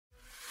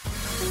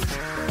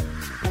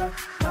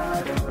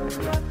Hey,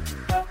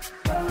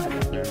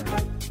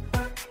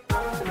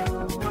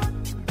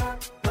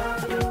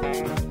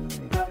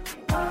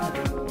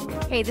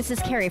 this is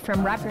Carrie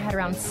from Wrap Your Head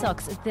Around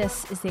Silks.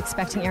 This is the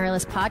Expecting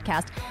Aerialist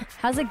podcast.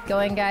 How's it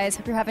going, guys?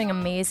 Hope you're having an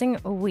amazing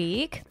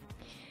week.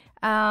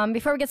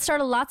 Before we get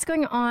started, lots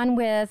going on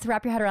with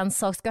Wrap Your Head Around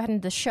Silks. Go ahead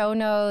into the show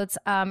notes,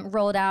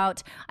 rolled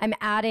out. I'm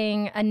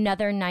adding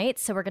another night,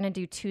 so we're going to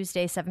do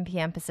Tuesday, 7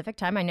 p.m. Pacific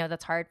time. I know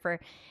that's hard for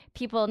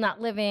people not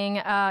living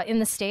in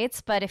the States,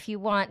 but if you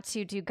want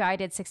to do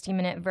guided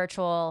 60-minute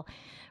virtual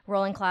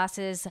rolling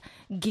classes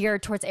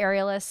geared towards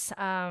aerialists,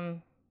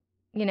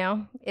 you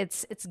know,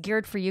 it's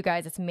geared for you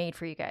guys. It's made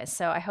for you guys.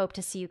 So I hope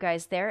to see you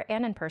guys there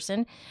and in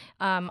person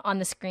on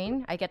the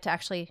screen. I get to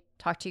actually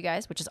talk to you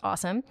guys, which is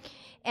awesome.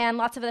 And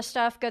lots of other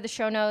stuff. Go to the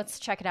show notes.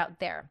 Check it out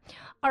there.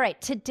 All right.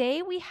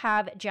 Today we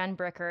have Jen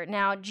Bricker.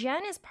 Now,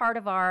 Jen is part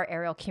of our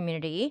aerial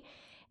community,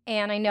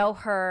 and I know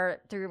her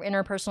through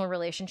interpersonal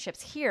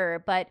relationships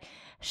here, but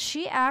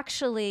she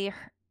actually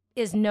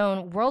is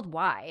known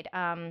worldwide.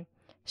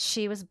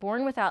 She was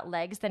born without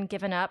legs, then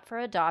given up for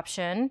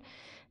adoption,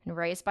 and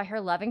raised by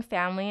her loving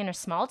family in a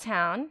small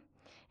town.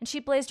 And she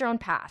blazed her own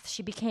path.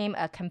 She became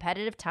a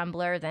competitive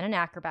tumbler, then an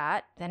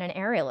acrobat, then an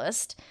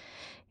aerialist.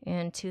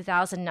 In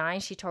 2009,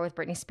 she toured with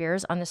Britney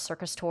Spears on the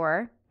Circus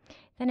Tour.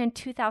 Then in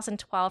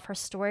 2012, her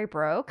story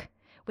broke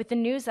with the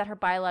news that her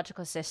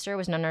biological sister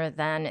was none other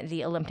than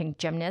the Olympic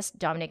gymnast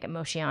Dominique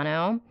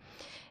Moceanu.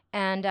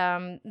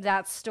 And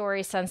that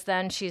story, since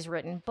then, she's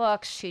written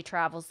books, she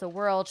travels the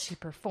world, she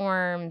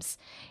performs,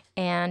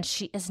 and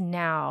she is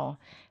now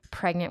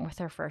pregnant with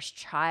her first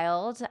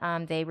child.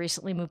 They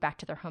recently moved back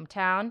to their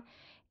hometown,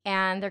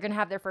 and they're going to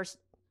have their first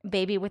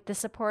baby with the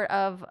support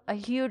of a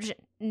huge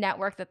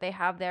network that they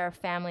have there,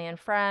 family and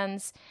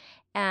friends.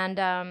 And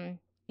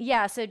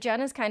so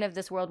Jen is kind of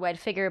this worldwide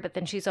figure, but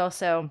then she's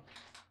also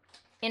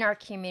in our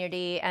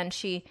community, and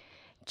she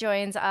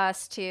joins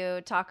us to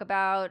talk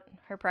about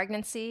her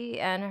pregnancy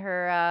and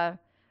her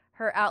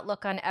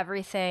outlook on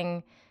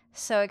everything.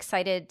 So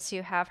excited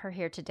to have her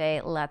here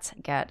today. Let's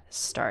get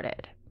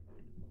started.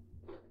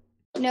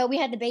 No, we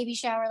had the baby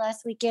shower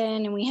last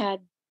weekend, and we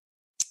had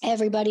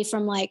everybody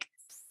from like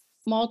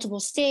multiple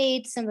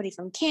states, somebody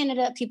from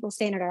Canada, people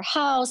staying at our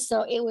house.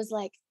 So it was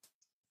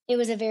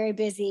a very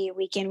busy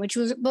weekend,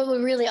 but a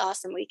really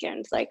awesome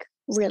weekend, like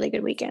really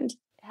good weekend.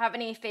 Have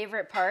any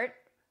favorite part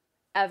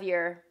of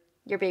your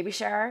baby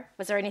shower?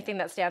 Was there anything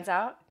that stands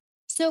out?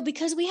 So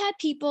because we had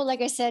people,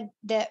 like I said,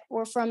 that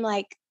were from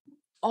like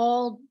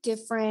all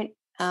different,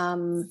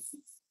 from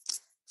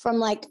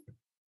like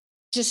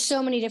just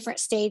so many different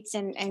states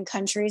and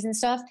countries and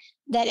stuff,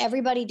 that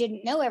everybody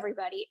didn't know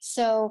everybody.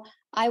 So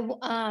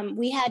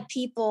we had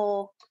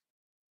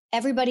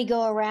everybody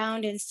go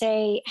around and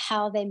say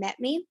how they met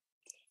me.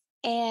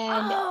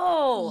 And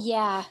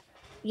yeah,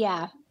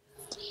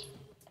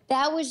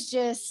 that was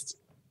just,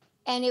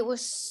 and it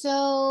was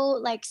so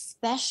like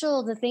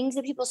special, the things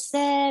that people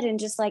said and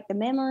just like the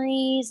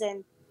memories.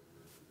 And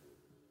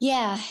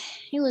yeah,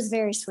 it was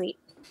very sweet.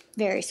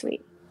 Very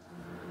sweet.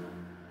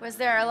 Was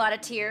there a lot of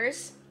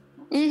tears?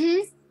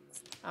 Mm-hmm.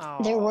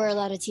 Oh, there were a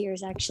lot of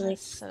tears, actually.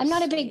 So I'm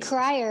not sweet. a big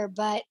crier,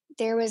 but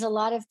there was a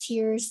lot of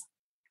tears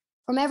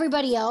from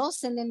everybody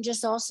else. And then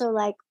just also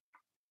like,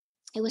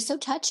 it was so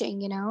touching,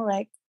 you know,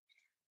 like,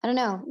 I don't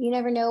know, you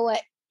never know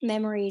what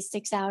memory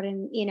sticks out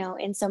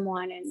in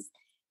someone. And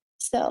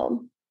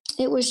so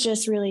it was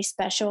just really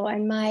special.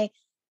 And my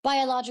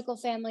biological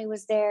family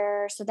was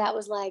there. So that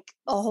was like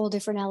a whole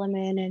different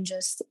element, and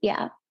just,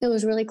 yeah, it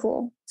was really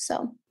cool.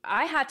 So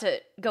I had to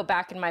go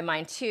back in my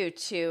mind too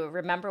to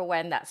remember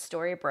when that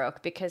story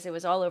broke, because it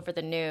was all over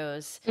the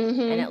news.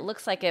 Mm-hmm. And it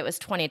looks like it was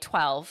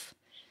 2012.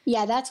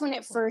 Yeah, that's when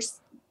it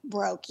first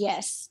broke.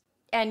 Yes.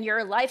 And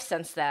your life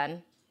since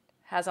then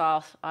has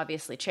all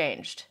obviously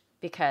changed,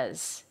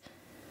 because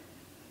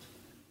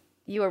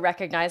you were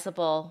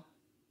recognizable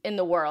in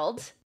the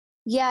world.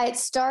 Yeah, it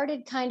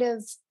started kind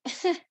of,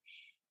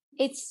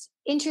 it's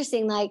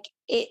interesting. Like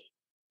it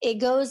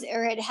goes,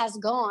 or it has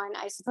gone,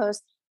 I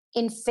suppose,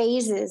 in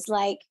phases.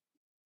 Like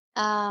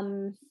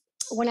when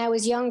I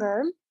was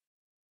younger,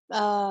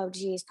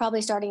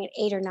 probably starting at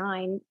 8 or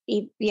 9.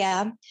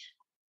 Yeah.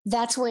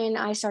 That's when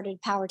I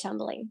started power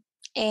tumbling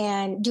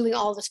and doing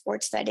all the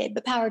sports that I did.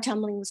 But power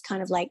tumbling was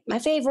kind of like my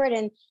favorite.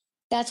 And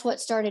that's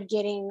what started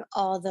getting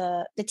all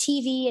the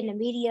TV and the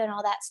media and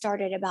all that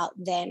started about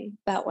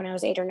when I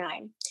was 8 or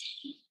 9.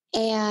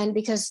 And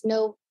because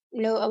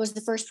I was the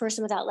first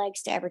person without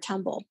legs to ever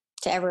tumble,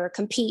 to ever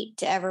compete,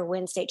 to ever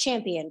win state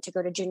champion, to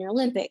go to Junior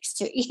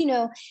Olympics, and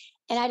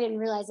I didn't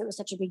realize it was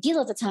such a big deal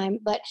at the time.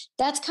 But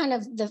that's kind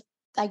of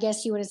I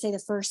guess you would say, the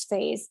first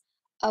phase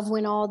of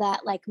when all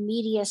that like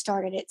media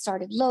started. It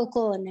started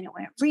local, and then it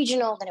went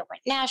regional, then it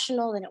went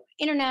national, then it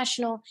went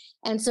international.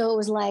 And so it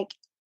was like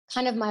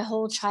kind of my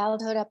whole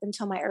childhood up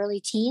until my early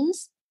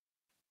teens.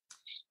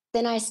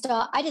 Then I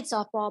did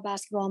softball,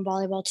 basketball, and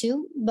volleyball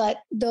too, but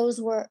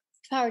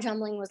power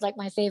tumbling was like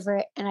my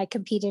favorite, and I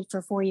competed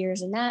for 4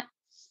 years in that.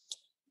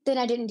 Then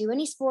I didn't do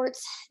any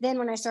sports. Then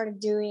when I started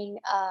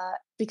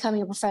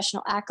becoming a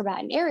professional acrobat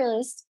and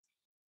aerialist,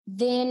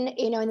 then,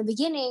 in the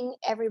beginning,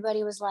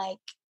 everybody was like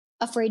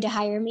afraid to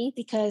hire me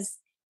because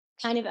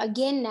kind of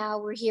again, now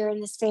we're here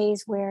in this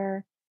phase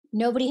where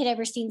nobody had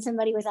ever seen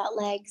somebody without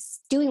legs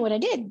doing what I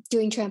did,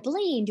 doing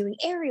trampoline, doing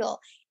aerial.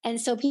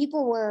 And so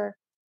people were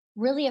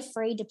really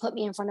afraid to put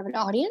me in front of an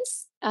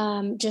audience.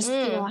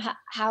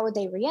 How would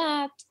they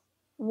react?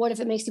 What if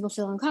it makes people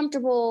feel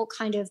uncomfortable?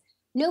 Kind of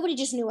nobody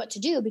just knew what to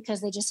do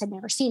because they just had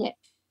never seen it,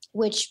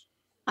 which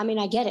I mean,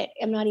 I get it.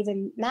 I'm not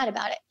even mad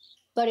about it,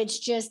 but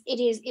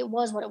it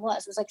was what it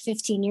was. It was like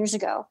 15 years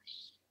ago.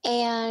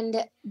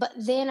 But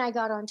then I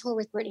got on tour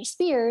with Britney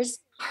Spears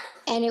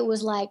and it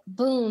was like,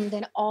 boom,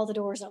 then all the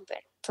doors open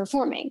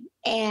performing.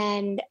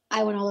 And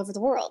I went all over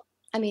the world.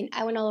 I mean,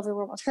 I went all over the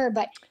world with her,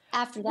 but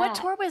after that. What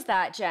tour was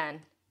that,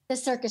 Jen? The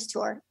circus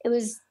tour. It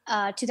was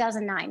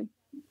 2009.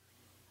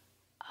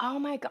 Oh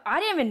my God. I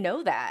didn't even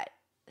know that.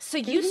 So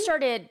you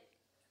started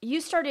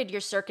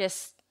your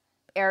circus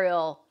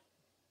aerial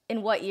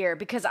in what year?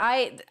 Because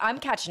I'm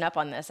catching up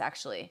on this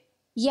actually.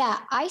 Yeah,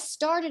 I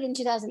started in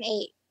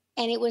 2008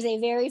 and it was a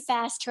very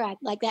fast track.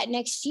 Like that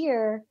next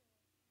year,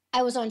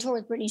 I was on tour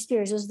with Britney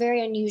Spears. It was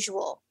very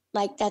unusual.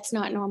 Like that's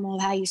not normal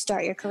how you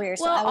start your career.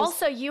 So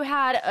also you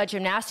had a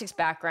gymnastics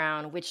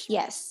background, which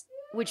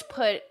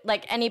put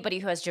like anybody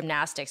who has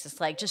gymnastics, it's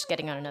like just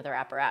getting on another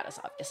apparatus.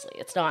 Obviously,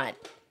 it's not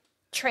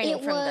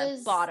training from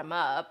the bottom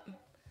up.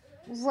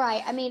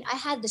 Right. I mean, I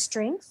had the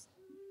strength,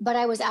 but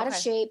I was out of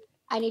shape.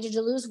 I needed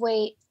to lose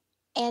weight,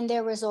 and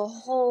there was a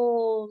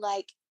whole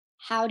like,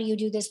 how do you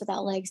do this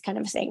without legs kind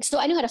of thing. So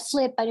I knew how to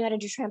flip. I knew how to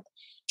do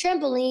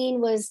trampoline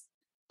was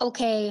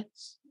okay.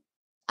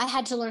 I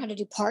had to learn how to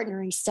do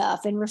partnering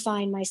stuff and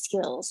refine my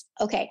skills.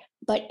 Okay.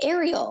 But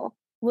aerial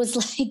was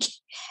like,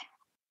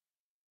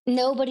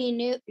 nobody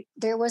knew.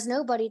 There was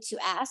nobody to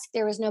ask.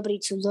 There was nobody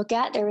to look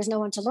at. There was no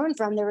one to learn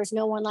from. There was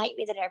no one like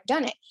me that had ever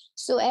done it.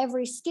 So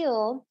every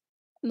skill,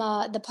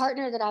 the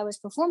partner that I was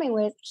performing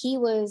with,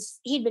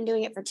 he'd been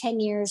doing it for 10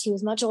 years. He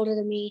was much older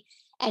than me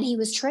and he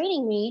was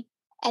training me.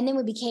 And then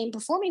we became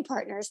performing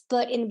partners.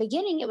 But in the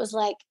beginning, it was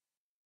like,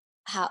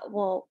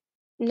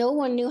 no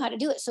one knew how to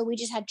do it. So we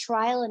just had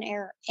trial and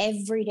error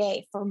every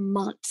day for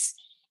months.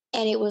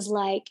 And it was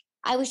like,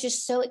 I was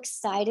just so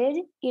excited,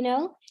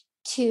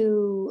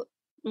 to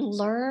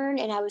learn.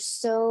 And I was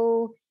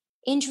so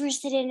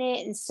interested in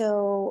it and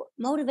so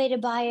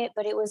motivated by it.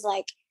 But it was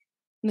like,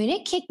 I mean,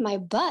 it kicked my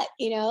butt,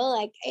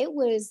 like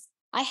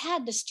I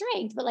had the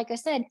strength. But like I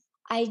said,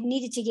 I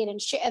needed to get in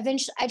shape.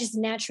 Eventually, I just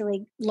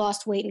naturally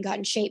lost weight and got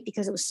in shape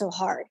because it was so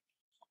hard.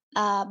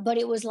 But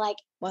it was like,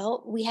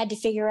 well, we had to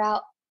figure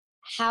out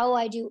how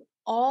I do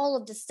all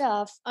of the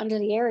stuff under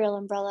the aerial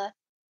umbrella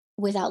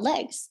without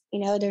legs.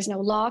 There's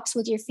no locks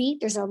with your feet.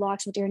 There's no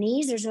locks with your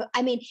knees.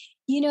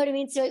 You know what I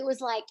mean? So it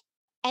was like,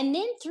 and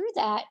then through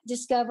that,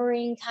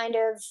 discovering kind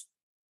of,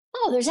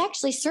 there's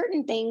actually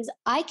certain things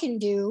I can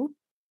do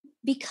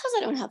because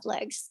I don't have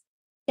legs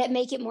that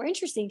make it more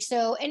interesting.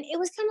 So, and it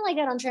was kind of like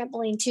that on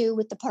trampoline too,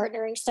 with the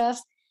partnering stuff.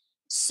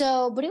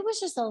 So, but it was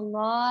just a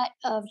lot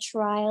of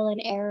trial and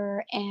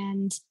error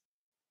and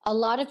a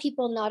lot of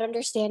people not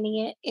understanding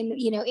it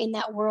in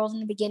that world in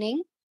the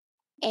beginning.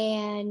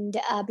 And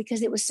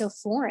because it was so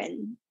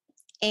foreign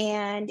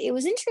and it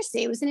was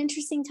interesting. It was an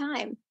interesting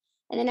time.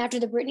 And then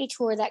after the Britney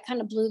tour, that kind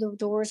of blew the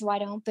doors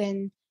wide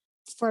open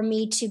for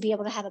me to be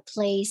able to have a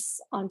place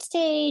on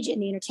stage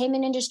in the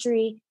entertainment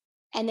industry.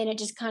 And then it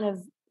just kind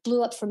of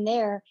blew up from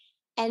there.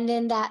 And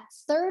then that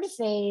third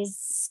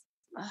phase,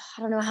 I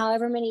don't know,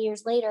 however many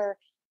years later,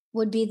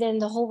 would be then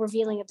the whole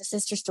revealing of the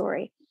sister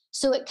story.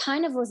 So it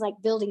kind of was like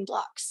building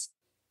blocks.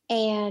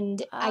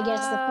 And I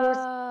guess the fourth,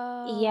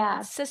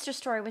 sister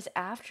story was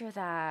after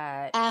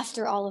that.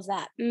 After all of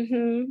that.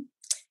 Mm-hmm.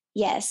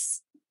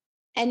 Yes.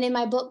 And then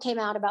my book came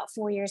out about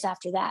 4 years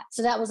after that.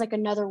 So that was like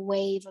another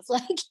wave of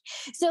like,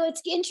 so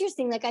it's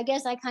interesting. Like, I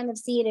guess I kind of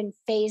see it in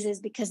phases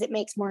because it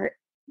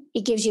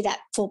gives you that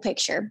full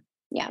picture.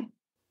 Yeah.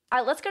 All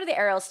right, let's go to the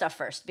aerial stuff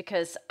first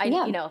because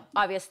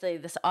obviously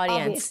this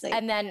audience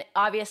and then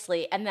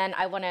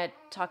I want to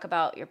talk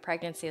about your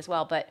pregnancy as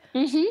well. But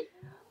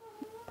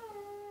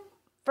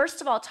first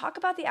of all, talk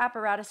about the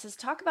apparatuses,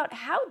 talk about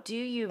how do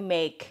you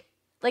make,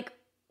 like,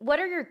 what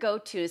are your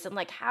go-tos and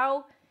like,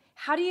 how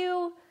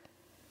did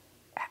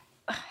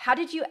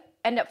you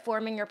end up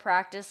forming your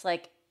practice?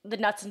 Like the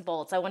nuts and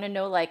bolts. I want to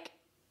know like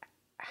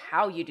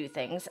how you do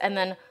things. And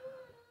then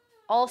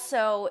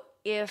also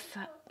if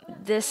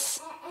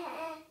this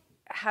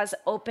has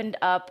opened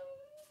up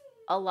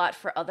a lot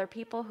for other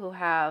people who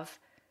have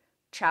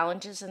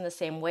challenges in the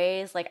same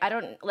ways. Like, I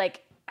don't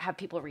like, have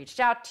people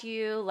reached out to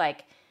you?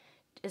 Like,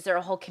 is there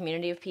a whole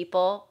community of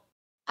people?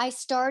 I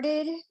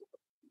started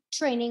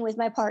training with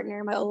my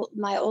partner,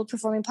 my old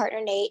performing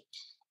partner, Nate,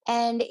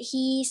 and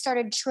he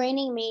started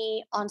training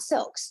me on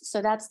silks.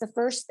 So that's the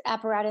first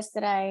apparatus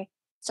that I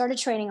started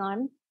training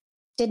on.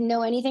 Didn't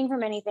know anything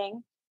from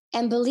anything.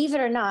 And believe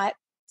it or not,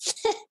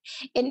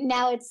 and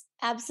now it's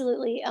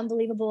absolutely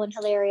unbelievable and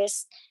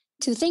hilarious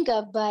to think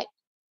of, but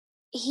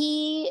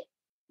he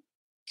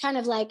kind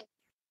of like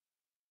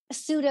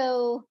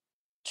pseudo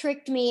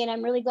tricked me, and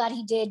I'm really glad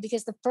he did,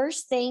 because the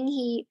first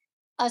thing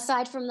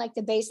aside from like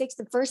the basics,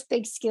 the first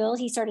big skill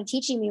he started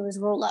teaching me was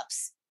roll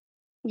ups.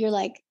 You're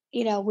like,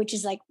 which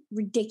is like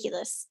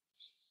ridiculous.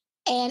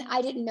 And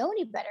I didn't know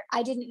any better.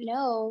 I didn't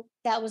know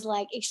that was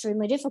like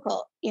extremely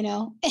difficult,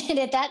 And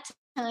at that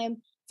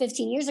time,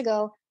 15 years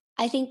ago,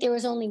 I think there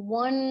was only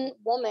one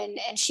woman,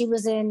 and she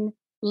was in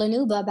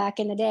Lanuba back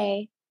in the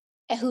day,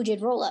 who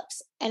did roll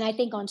ups. And I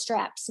think on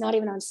straps, not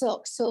even on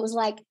silks. So it was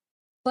like,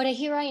 but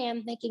here I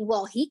am thinking,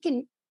 well,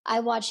 I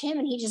watch him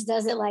and he just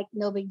does it like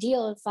no big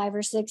deal, 5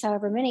 or 6,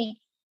 however many.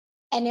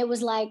 And it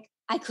was like,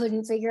 I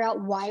couldn't figure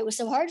out why it was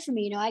so hard for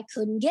me. I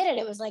couldn't get it.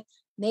 It was like,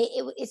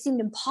 it seemed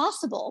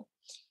impossible.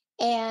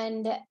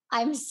 And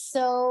I'm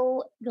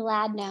so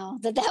glad now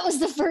that was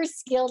the first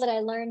skill that I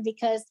learned,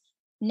 because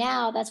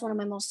now that's one of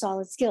my most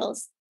solid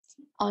skills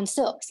on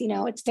silks.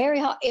 It's very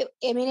hard.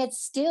 It's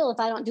still, if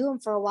I don't do them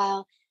for a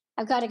while,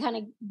 I've got to kind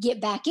of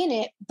get back in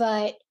it,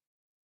 but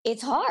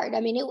it's hard.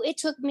 It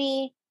took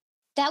me,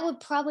 that would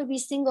probably be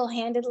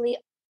single-handedly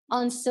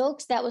on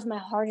silks. That was my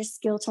hardest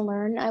skill to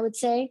learn, I would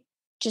say,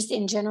 just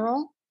in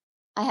general.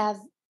 I have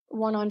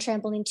one on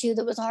trampoline too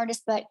that was the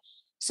hardest, but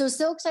so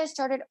silks, I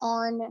started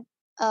on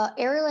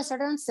aerial. I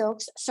started on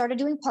silks, started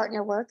doing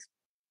partner work,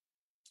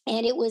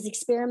 and it was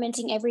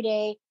experimenting every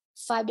day,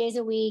 5 days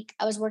a week.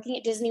 I was working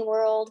at Disney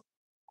World,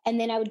 and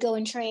then I would go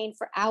and train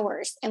for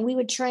hours. And we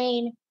would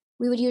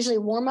usually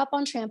warm up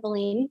on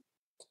trampoline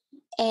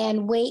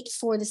and wait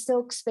for the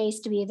silk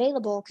space to be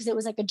available, because it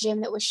was like a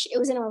gym it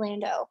was in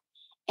Orlando,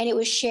 and it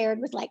was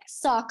shared with like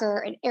soccer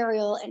and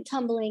aerial and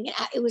tumbling. And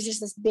it was just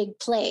this big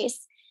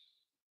place.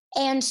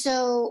 And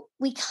so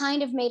we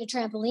kind of made a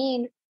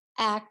trampoline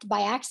act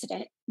by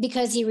accident,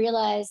 because he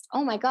realized,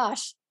 oh my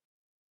gosh,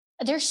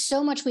 there's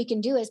so much we can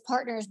do as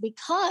partners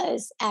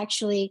because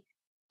actually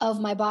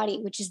of my body,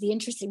 which is the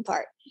interesting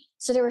part.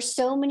 So there were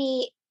so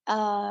many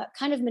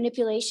kind of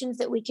manipulations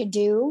that we could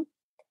do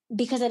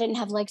because I didn't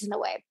have legs in the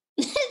way.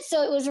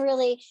 So it was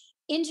really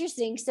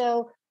interesting.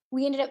 So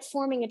we ended up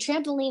forming a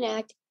trampoline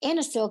act and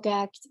a silk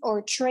act,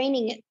 or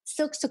training it.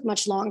 Silks took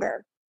much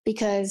longer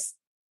because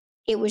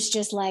it was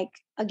just like,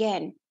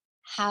 again,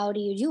 how do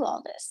you do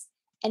all this?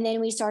 And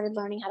then we started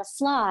learning how to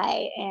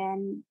fly,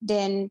 and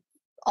then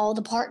all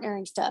the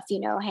partnering stuff,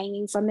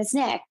 hanging from his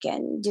neck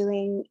and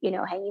doing,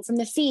 hanging from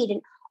the feet,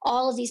 and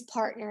all of these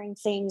partnering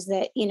things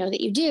that,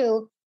 that you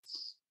do.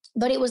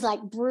 But it was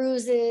like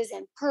bruises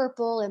and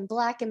purple and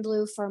black and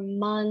blue for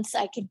months.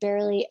 I could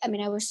barely, I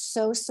was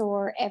so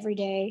sore every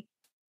day,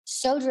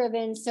 so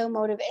driven, so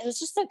motivated. I was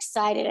just so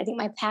excited. I think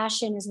my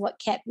passion is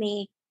what kept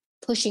me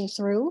pushing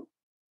through.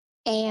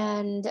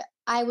 And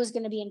I was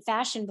going to be in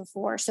fashion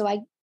before. So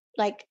I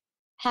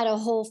had a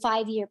whole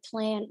 5-year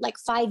plan, like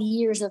 5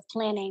 years of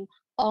planning.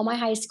 All my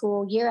high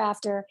school, year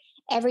after,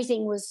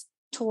 everything was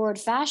toward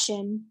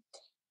fashion.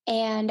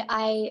 And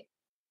I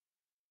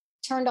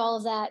turned all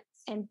of that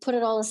and put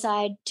it all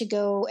aside to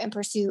go and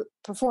pursue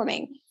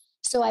performing.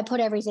 So I put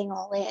everything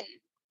all in.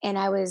 And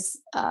I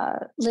was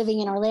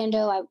living in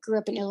Orlando. I grew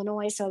up in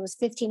Illinois, so I was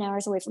 15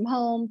 hours away from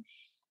home.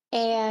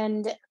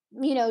 And,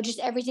 just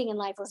everything in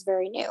life was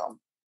very new.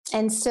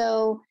 And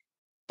so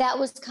that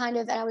was kind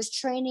of, and I was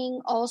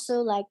training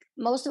also, like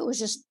most of it was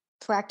just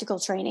practical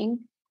training.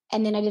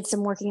 And then I did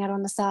some working out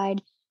on the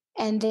side.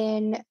 And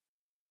then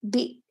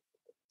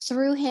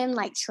through him,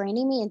 like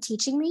training me and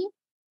teaching me,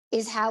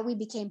 is how we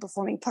became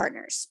performing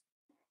partners,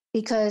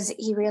 because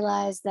he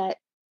realized that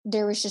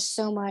there was just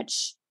so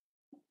much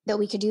that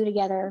we could do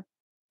together,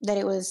 that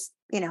it was,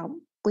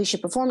 we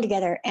should perform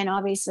together. And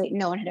obviously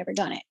no one had ever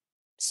done it.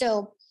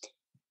 So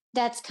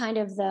that's kind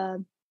of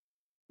the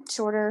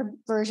shorter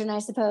version, I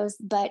suppose.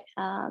 But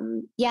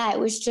it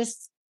was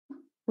just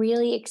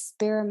really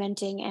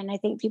experimenting. And I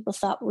think people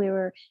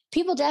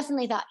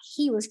definitely thought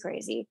he was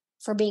crazy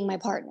for being my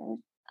partner.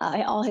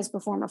 All his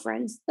performer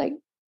friends,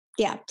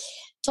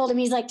 told him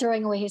he's like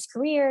throwing away his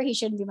career. He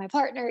shouldn't be my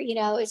partner.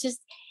 It's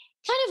just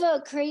kind of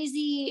a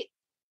crazy,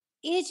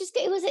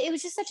 it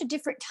was just such a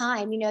different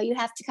time. You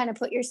have to kind of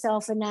put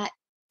yourself in that.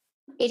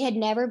 It had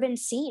never been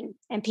seen,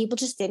 and people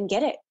just didn't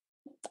get it.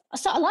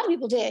 So a lot of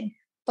people did,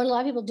 but a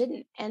lot of people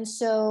didn't. And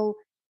so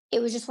it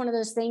was just one of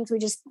those things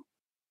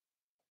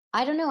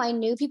I don't know. I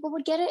knew people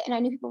would get it, and I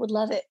knew people would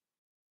love it.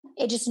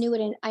 I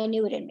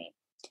knew it in me,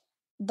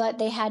 but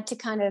they had to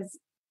kind of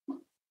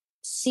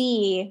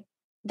see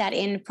that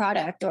end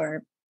product,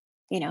 or,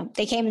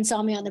 they came and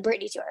saw me on the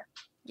Britney tour.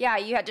 Yeah.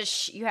 You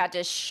had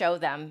to show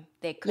them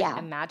they couldn't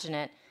imagine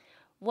it.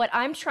 What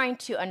I'm trying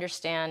to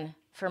understand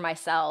for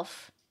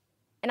myself,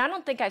 and I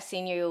don't think I've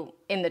seen you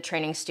in the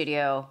training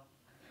studio.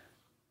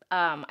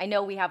 I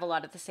know we have a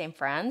lot of the same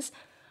friends.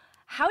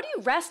 How do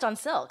you rest on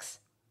silks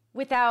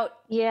without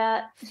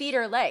feet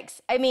or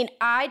legs?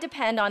 I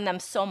depend on them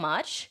so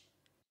much.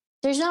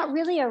 There's not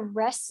really a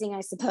resting,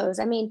 I suppose.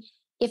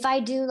 If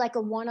I do like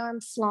a one-arm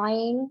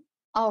flying,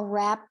 I'll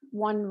wrap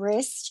one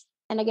wrist.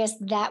 And I guess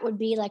that would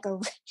be like a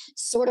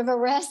sort of a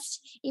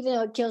rest, even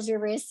though it kills your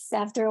wrists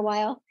after a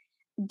while.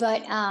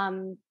 But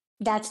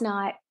that's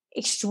not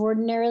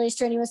extraordinarily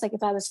strenuous. Like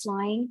if I was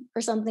flying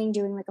or something,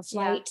 doing like a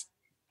flight,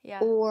 Yeah.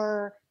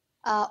 or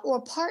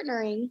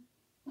partnering,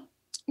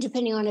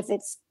 depending on if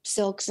it's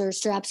silks or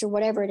straps or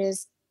whatever it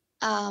is.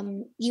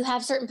 You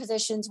have certain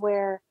positions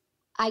where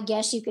I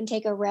guess you can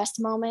take a rest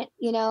moment,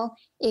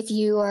 if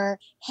you are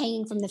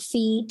hanging from the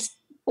feet,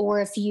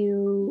 or if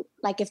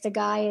the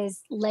guy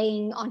is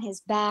laying on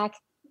his back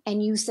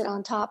and you sit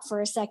on top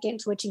for a second,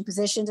 switching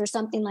positions or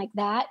something like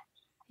that.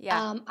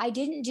 Yeah. I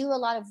didn't do a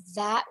lot of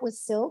that with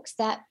silks,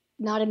 that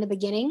not in the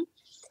beginning.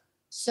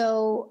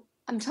 So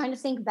I'm trying to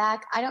think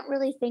back. I don't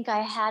really think I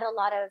had a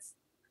lot of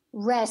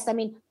rest. I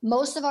mean,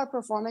 most of our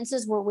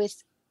performances were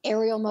with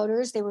aerial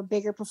motors. They were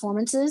bigger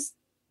performances,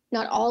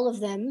 not all of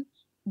them,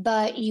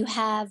 but you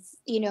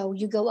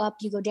go up,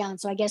 you go down.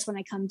 So I guess when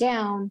I come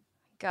down,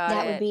 Got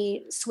that would it.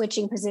 be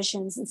switching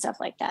positions and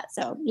stuff like that.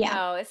 So yeah.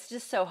 No, it's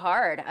just so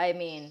hard. I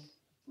mean,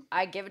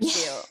 I give it to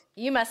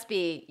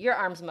you. Your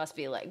arms must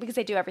be like, because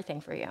they do everything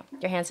for you.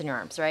 Your hands and your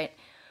arms, right?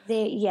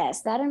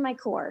 Yes, that and my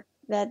core,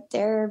 that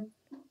they're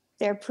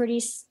pretty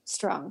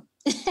strong.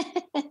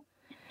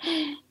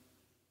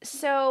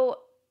 So,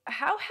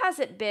 how has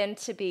it been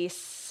to be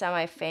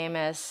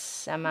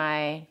semi-famous,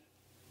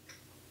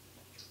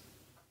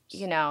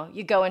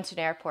 you go into an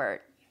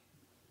airport,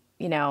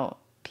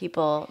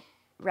 people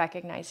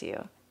recognize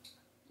you.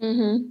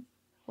 Mm-hmm.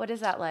 What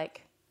is that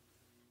like?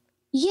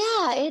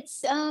 Yeah,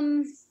 it's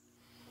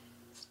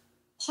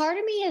part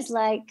of me is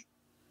like,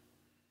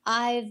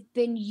 I've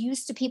been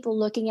used to people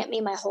looking at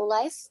me my whole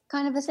life,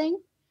 kind of a thing,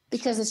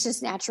 because it's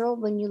just natural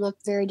when you look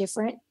very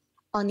different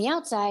on the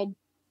outside.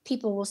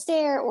 People will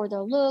stare, or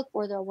they'll look,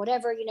 or they'll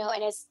whatever, and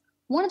it's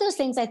one of those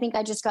things I think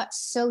I just got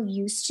so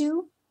used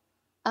to.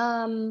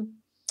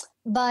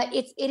 But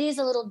it is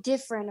a little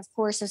different, of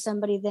course, if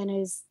somebody then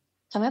is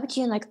coming up at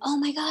you and like, oh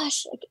my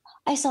gosh, like,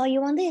 I saw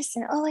you on this,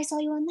 and oh, I saw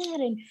you on that,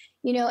 and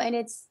and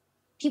it's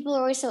people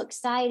are always so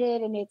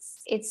excited, and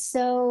it's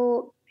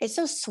so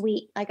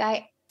sweet. Like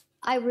I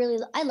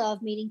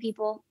love meeting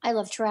people. I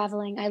love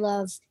traveling.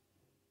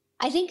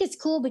 I think it's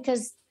cool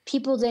because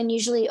people then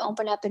usually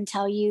open up and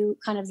tell you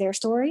kind of their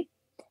story,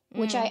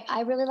 which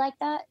I really like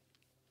that.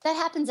 That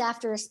happens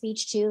after a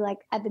speech too. Like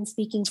I've been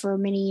speaking for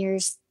many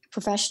years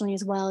professionally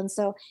as well. And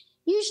so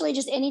usually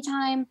just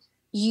anytime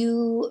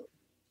you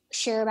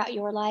share about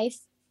your life,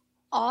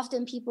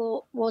 often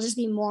people will just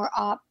be more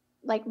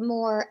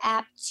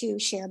apt to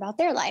share about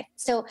their life.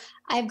 So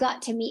I've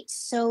got to meet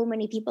so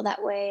many people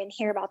that way and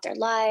hear about their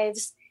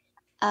lives.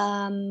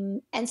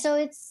 And so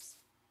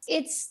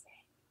it's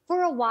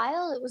for a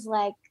while, it was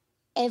like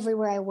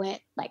everywhere I went,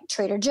 like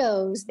Trader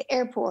Joe's, the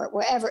airport,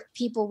 wherever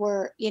people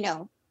were,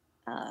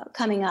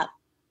 coming up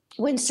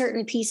when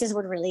certain pieces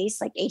would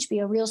release, like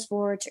HBO Real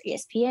Sports or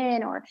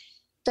ESPN, or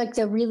like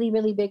the really,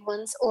 really big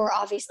ones, or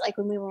obviously like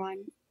when we were on,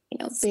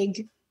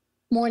 big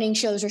morning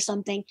shows or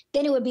something,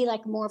 then it would be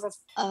like more of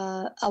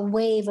a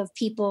wave of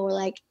people were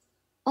like,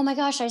 oh my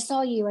gosh, I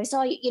saw you. It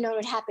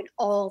would happen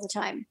all the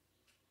time,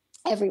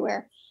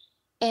 everywhere.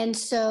 And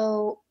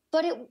so,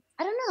 but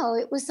I don't know,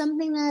 it was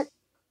something that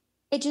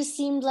it just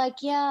seemed like,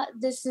 yeah,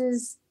 this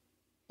is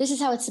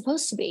how it's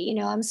supposed to be.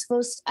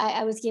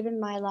 I was given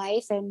my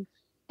life and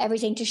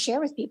everything to share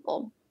with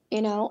people,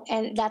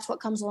 and that's what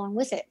comes along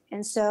with it.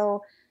 And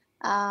so,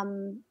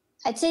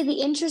 I'd say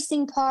the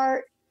interesting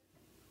part,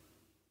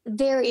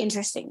 very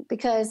interesting,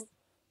 because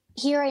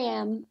here I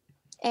am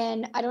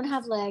and I don't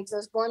have legs. I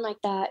was born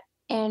like that.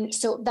 And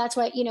so that's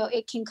why,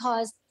 it can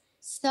cause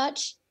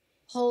such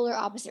polar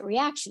opposite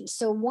reactions.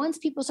 So once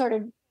people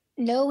started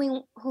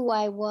knowing who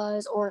I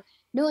was, or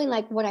knowing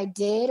like what I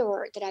did,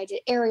 or that I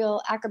did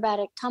aerial,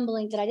 acrobatic,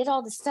 tumbling, that I did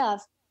all this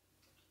stuff,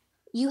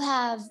 you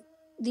have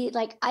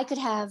I could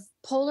have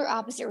polar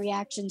opposite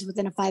reactions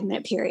within a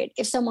 5-minute period.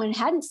 If someone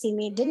hadn't seen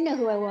me, didn't know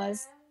who I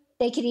was,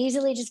 they could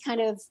easily just kind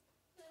of,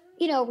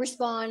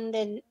 respond,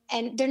 and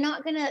they're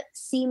not going to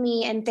see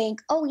me and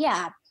think, oh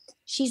yeah,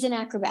 she's an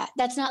acrobat.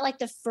 That's not like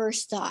the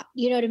first thought.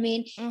 You know what I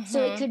mean? Mm-hmm.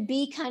 So it could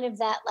be kind of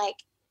that, like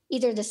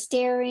either the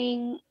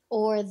staring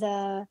or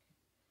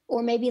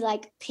maybe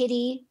like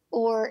pity,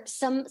 or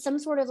some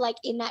sort of like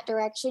in that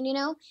direction,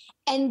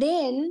 and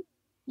then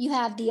you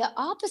have the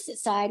opposite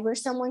side where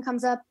someone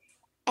comes up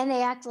and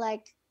they act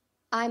like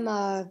I'm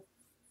a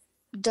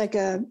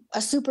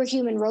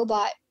superhuman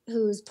robot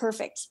who's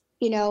perfect.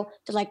 They're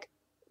like,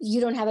 you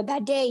don't have a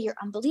bad day, you're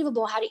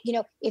unbelievable. How do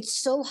it's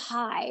so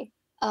high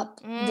up,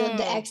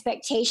 the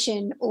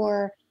expectation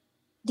or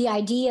the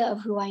idea of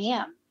who I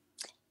am.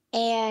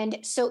 And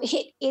so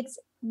it's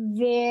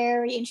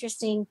very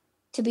interesting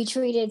to be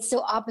treated so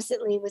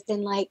oppositely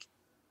within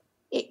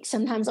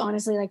sometimes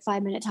honestly like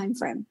 5-minute time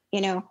frame,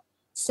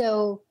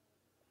 so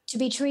to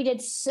be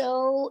treated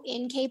so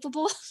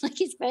incapable,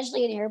 like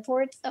especially in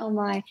airports, oh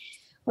my,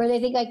 where they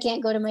think I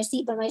can't go to my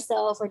seat by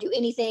myself or do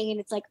anything, and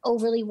it's like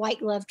overly white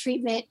glove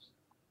treatment,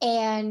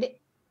 and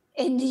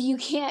you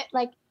can't,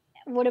 like,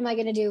 what am I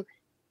going to do?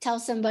 Tell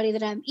somebody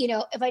that I'm,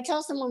 if I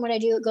tell someone what I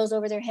do, it goes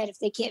over their head if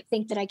they can't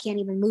think that I can't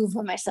even move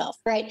by myself.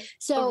 Right.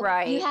 So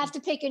you have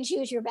to pick and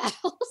choose your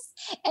battles.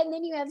 And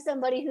then you have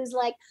somebody who's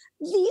like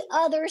the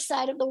other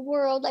side of the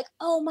world, like,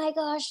 oh my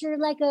gosh, you're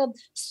like a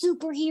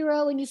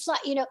superhero and you fly,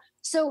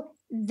 so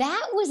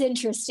that was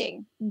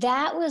interesting.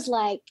 That was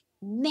like,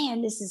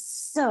 man, this is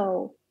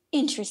so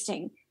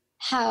interesting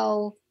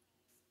how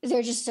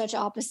they're just such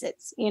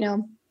opposites, you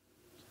know?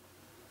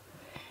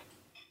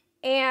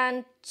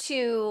 And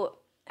to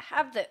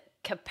have the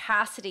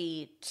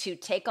capacity to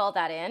take all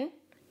that in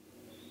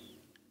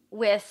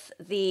with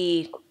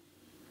the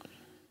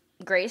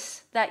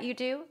grace that you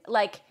do,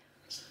 like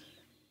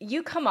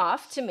you come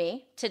off to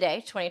me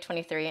today,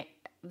 2023,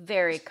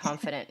 very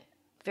confident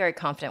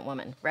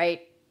woman,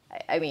 right?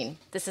 I mean,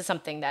 this is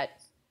something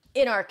that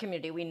in our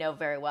community we know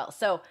very well.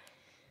 So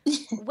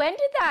when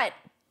did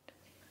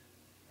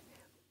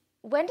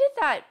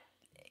that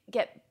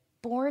get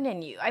born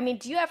in you? I mean,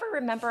 do you ever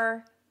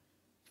remember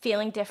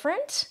feeling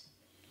different?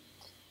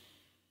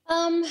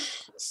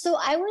 So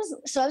I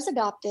was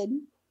adopted.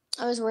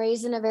 I was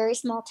raised in a very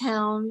small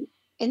town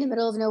in the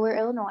middle of nowhere,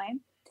 Illinois.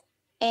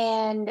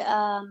 And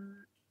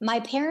my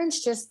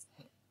parents just,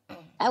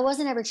 I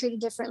wasn't ever treated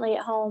differently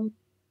at home.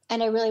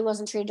 And I really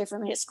wasn't treated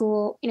differently at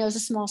school. You know, it was a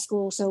small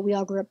school, so we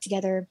all grew up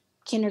together.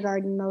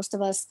 Kindergarten, most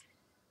of us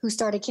who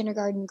started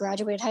kindergarten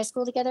graduated high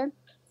school together.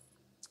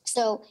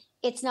 So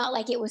it's not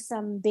like it was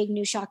some big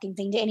new shocking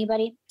thing to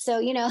anybody. So,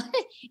 you know,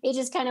 it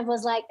just kind of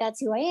was like, that's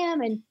who I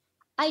am. And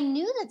I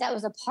knew that that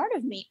was a part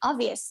of me,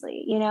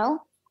 obviously, you know,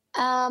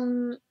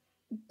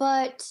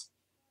 but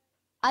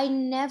I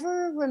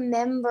never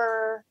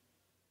remember,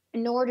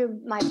 nor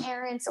do my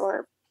parents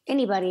or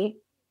anybody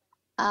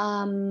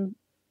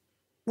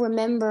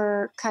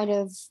remember kind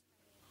of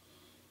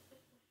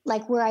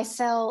like where I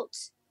felt,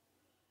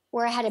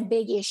 where I had a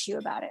big issue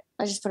about it.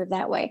 Let's just put it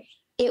that way.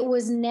 It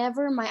was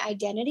never my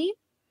identity.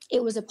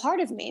 It was a part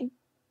of me,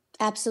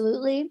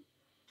 absolutely.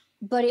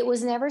 But it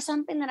was never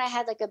something that I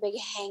had like a big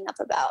hang up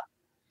about.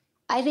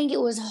 I think it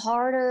was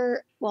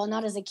harder, well,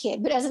 not as a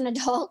kid, but as an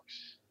adult,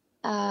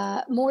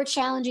 more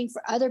challenging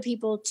for other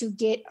people to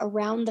get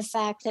around the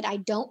fact that I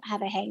don't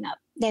have a hang up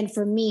than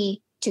for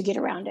me to get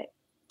around it.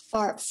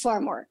 Far,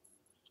 far more.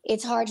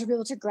 It's hard for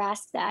people to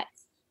grasp that,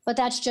 but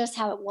that's just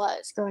how it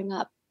was growing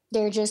up.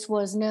 There just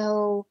was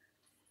no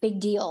big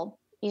deal.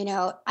 You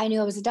know, I knew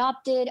I was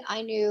adopted.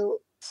 I knew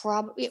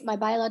probably my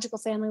biological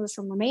family was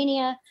from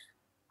Romania.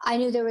 I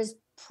knew there was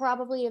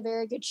probably a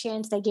very good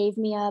chance they gave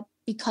me up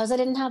because I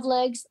didn't have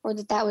legs, or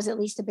that was at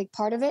least a big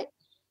part of it.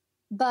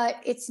 But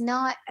it's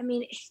not, I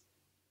mean,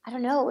 I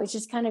don't know. It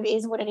just kind of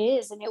is what it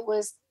is. And it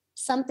was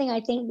something,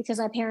 I think, because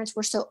my parents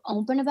were so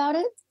open about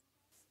it,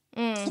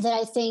 that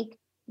I think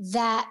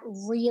that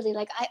really,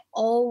 like, I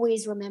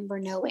always remember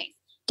knowing.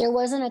 There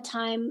wasn't a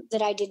time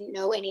that I didn't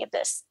know any of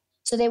this.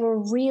 So they were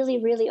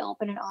really, really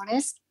open and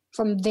honest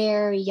from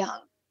very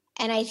young.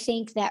 And I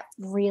think that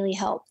really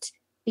helped,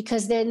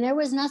 because then there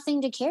was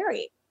nothing to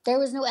carry. There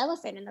was no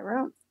elephant in the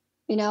room,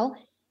 you know?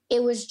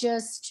 It was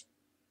just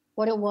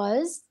what it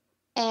was.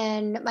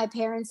 And my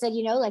parents said,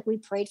 you know, like, we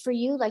prayed for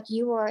you, like,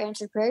 you were our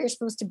answered prayer. You're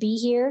supposed to be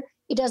here.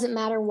 It doesn't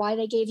matter why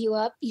they gave you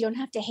up. You don't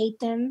have to hate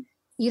them.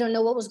 You don't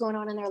know what was going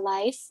on in their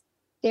life.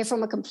 They're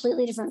from a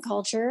completely different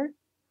culture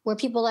where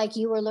people like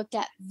you are looked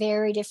at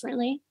very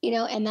differently, you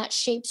know, and that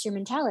shapes your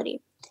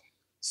mentality.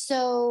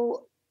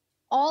 So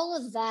all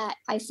of that,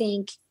 I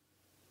think,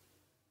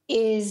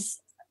 is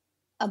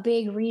a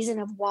big reason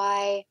of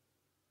why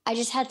I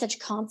just had such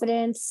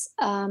confidence.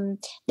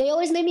 They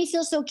always made me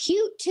feel so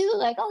cute too.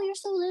 Like, oh, you're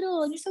so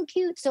little and you're so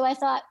cute. So I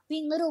thought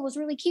being little was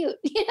really cute.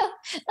 You know,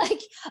 like,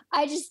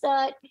 I just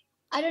thought,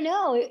 I don't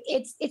know.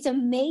 It's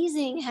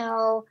amazing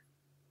how,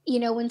 you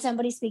know, when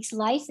somebody speaks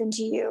life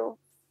into you,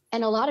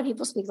 and a lot of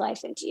people speak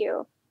life into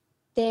you,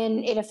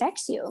 then it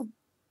affects you.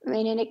 I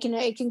mean, and it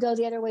can go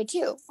the other way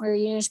too, where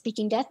you're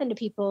speaking death into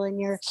people and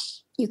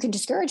you can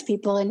discourage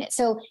people. And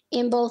so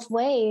in both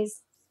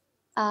ways,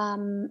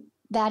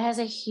 that has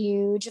a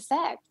huge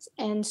effect.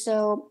 And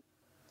so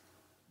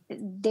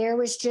there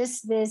was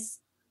just this,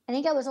 I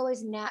think I was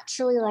always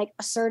naturally like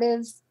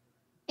assertive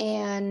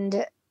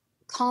and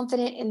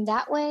confident in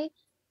that way.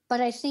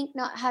 But I think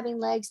not having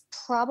legs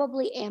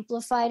probably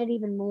amplified it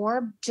even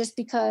more, just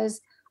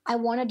because I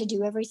wanted to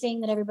do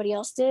everything that everybody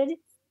else did.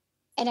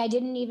 And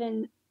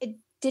it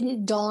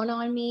didn't dawn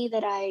on me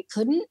that I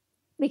couldn't,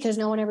 because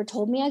no one ever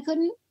told me I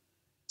couldn't.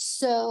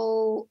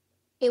 So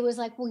it was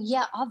like, well,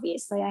 yeah,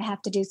 obviously I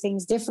have to do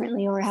things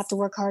differently, or I have to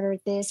work harder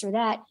at this or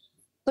that.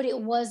 But it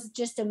was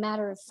just a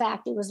matter of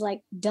fact. It was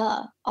like,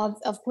 duh,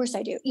 of course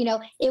I do. You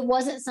know, it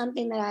wasn't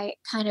something that I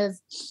kind of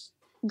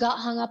got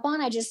hung up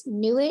on. I just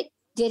knew it,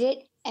 did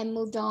it, and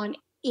moved on,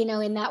 you know,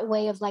 in that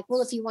way of like,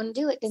 well, if you want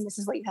to do it, then this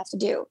is what you have to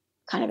do,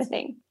 kind of a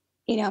thing,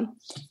 you know?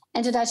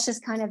 And so that's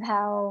just kind of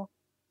how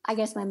I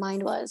guess my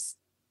mind was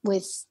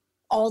with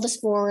all the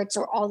sports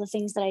or all the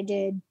things that I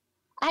did.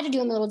 I had to do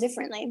them a little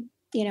differently,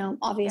 you know,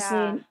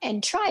 obviously,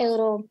 and try a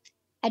little.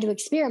 I had to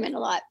experiment a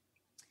lot.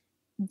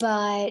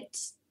 But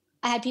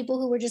I had people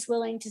who were just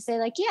willing to say,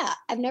 like, yeah,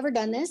 I've never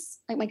done this,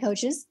 like my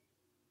coaches,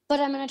 but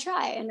I'm going to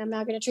try, and I'm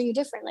not going to treat you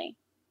differently.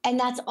 And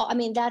that's all. I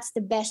mean, that's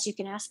the best you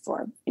can ask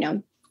for, you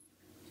know?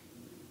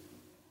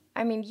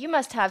 I mean, you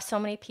must have so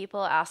many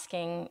people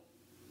asking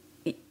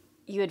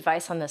you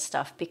advice on this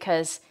stuff,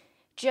 because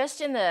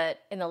just in the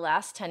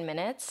last 10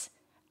 minutes,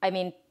 I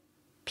mean,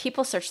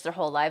 people search their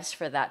whole lives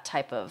for that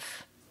type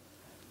of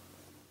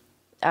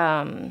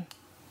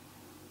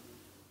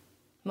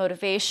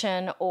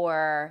motivation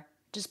or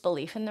just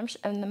belief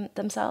in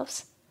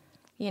themselves,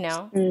 you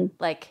know,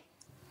 like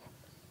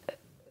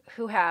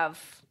who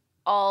have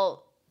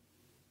all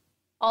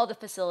the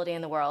facility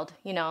in the world,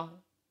 you know,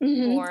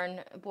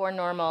 born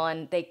normal,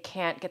 and they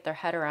can't get their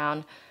head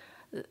around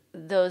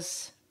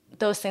those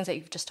things that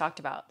you've just talked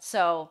about.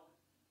 So,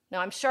 no,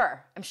 I'm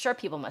sure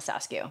people must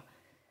ask you.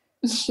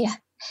 Yeah.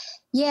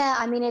 Yeah.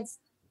 I mean,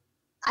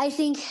 I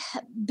think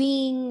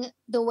being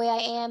the way I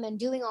am and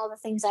doing all the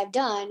things I've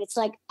done, it's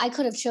like I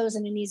could have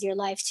chosen an easier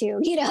life too.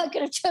 You know, I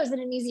could have chosen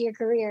an easier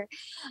career.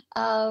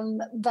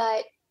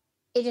 But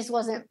it just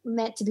wasn't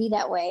meant to be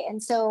that way.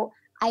 And so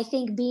I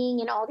think being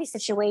in all these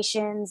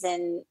situations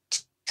and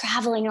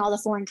traveling in all the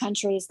foreign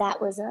countries,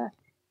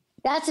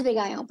 that's a big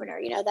eye opener.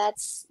 You know,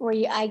 that's where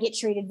I get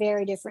treated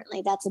very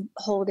differently. That's a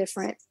whole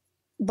different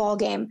ball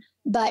game.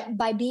 But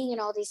by being in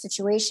all these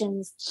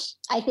situations,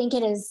 I think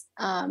it is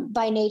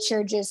by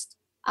nature just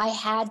I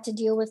had to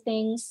deal with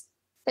things,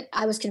 but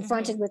I was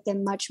confronted with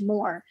them much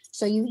more.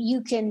 So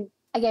you can,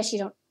 I guess you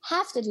don't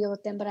have to deal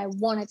with them, but I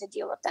wanted to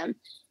deal with them.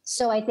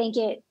 So I think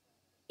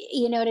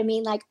you know what I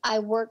mean? Like I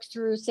worked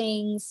through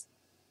things.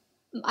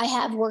 I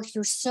have worked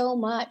through so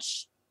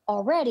much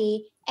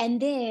already.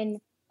 And then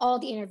all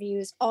the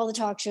interviews, all the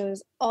talk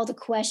shows, all the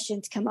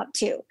questions come up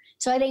too.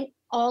 So I think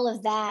all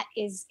of that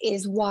is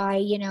why,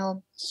 you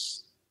know,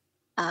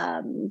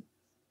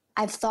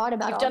 I've thought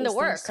about You've all done these the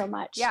work things so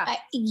much.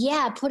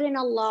 Yeah. Put in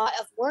a lot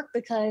of work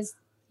because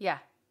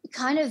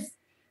kind of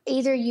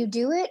either you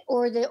do it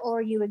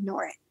or you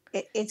ignore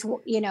it. It's,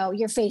 you know,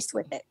 you're faced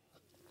with it.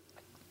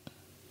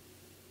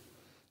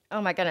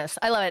 Oh my goodness.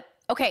 I love it.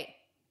 Okay.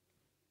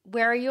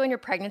 Where are you in your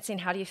pregnancy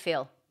and how do you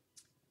feel?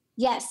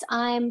 Yes,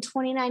 I'm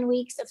 29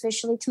 weeks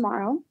officially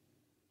tomorrow.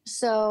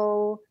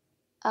 So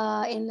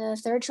in the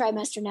third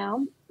trimester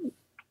now,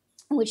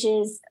 which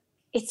is,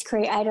 it's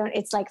crazy.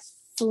 It's like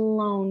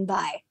flown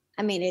by.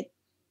 I mean,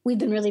 we've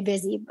been really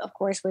busy, of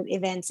course, with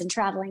events and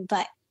traveling,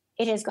 but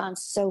it has gone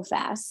so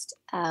fast.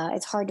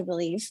 It's hard to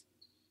believe.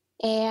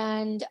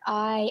 And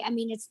I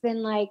mean, it's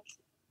been like,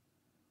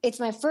 it's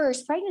my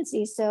first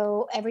pregnancy.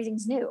 So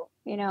everything's new,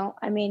 you know,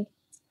 I mean,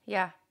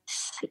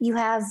 you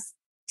have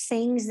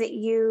things that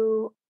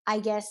you, I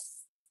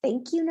guess,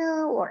 think, you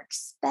know, or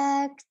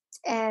expect.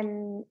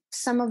 And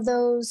some of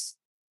those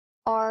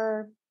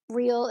are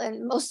real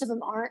and most of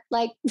them aren't.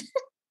 Like,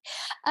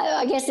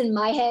 I guess in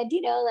my head,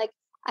 you know, like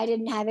I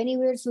didn't have any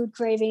weird food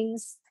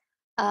cravings.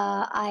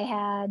 I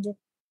had,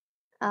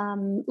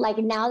 like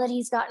now that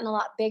he's gotten a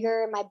lot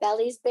bigger, my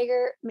belly's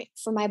bigger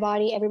for my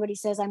body. Everybody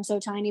says I'm so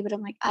tiny, but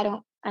I'm like,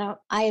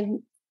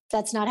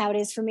 that's not how it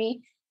is for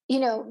me. You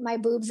know, my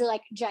boobs are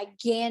like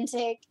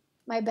gigantic.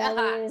 My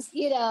belly is,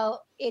 you know,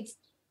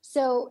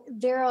 so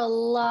there are a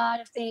lot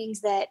of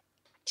things that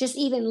just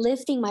even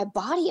lifting my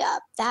body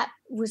up, that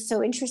was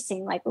so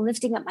interesting. Like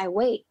lifting up my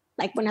weight,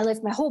 like when I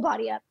lift my whole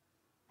body up,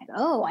 like,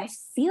 oh, I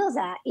feel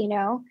that, you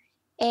know,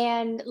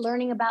 and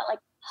learning about like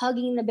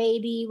hugging the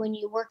baby when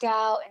you work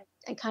out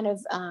and kind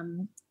of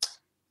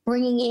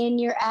bringing in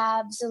your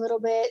abs a little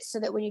bit so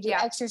that when you do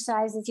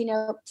exercises, you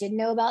know, didn't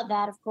know about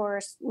that, of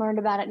course, learned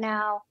about it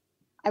now.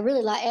 I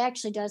really it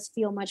actually does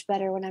feel much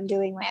better when I'm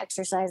doing my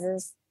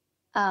exercises.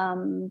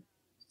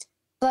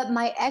 But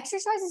my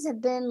exercises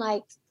have been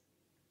like,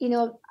 you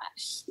know,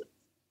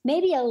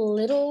 maybe a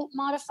little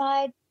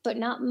modified, but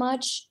not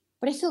much,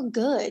 but I feel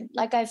good.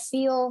 Like I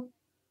feel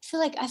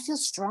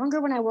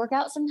stronger when I work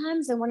out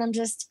sometimes than when I'm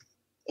just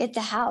at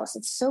the house.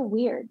 It's so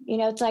weird. You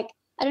know, it's like,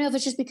 I don't know if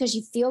it's just because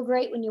you feel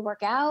great when you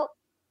work out,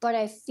 but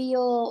I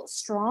feel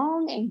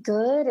strong and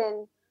good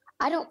and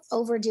I don't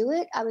overdo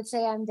it. I would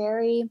say I'm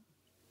very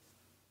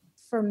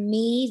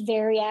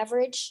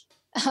average.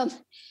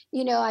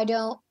 You know, I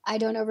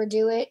don't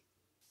overdo it,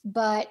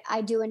 but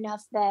I do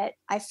enough that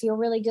I feel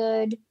really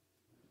good.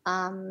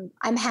 I'm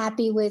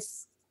happy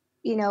with,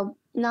 you know,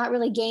 not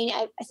really gaining.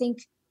 I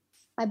think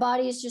my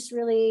body is just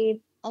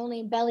really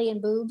only belly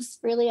and boobs.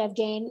 Really, I've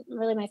gained.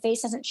 Really, my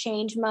face hasn't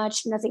changed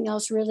much. Nothing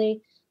else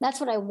really. That's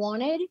what I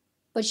wanted,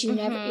 but you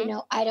never, you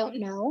know, I don't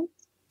know.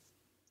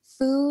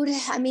 Food,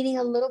 I'm eating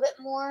a little bit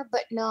more,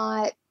 but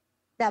not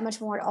that much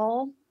more at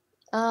all.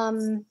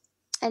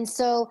 And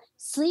so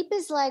sleep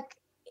is like,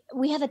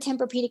 we have a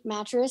Tempur-Pedic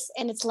mattress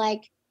and it's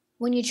like,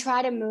 when you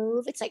try to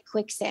move, it's like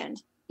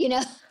quicksand, you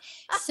know?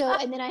 So,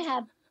 and then I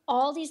have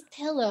all these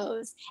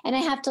pillows and I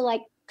have to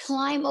like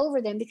climb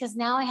over them because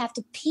now I have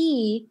to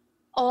pee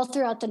all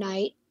throughout the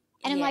night.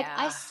 And I'm like,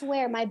 I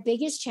swear my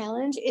biggest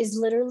challenge is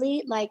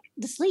literally like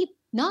the sleep,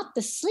 not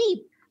the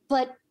sleep,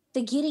 but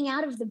the getting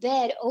out of the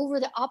bed over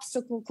the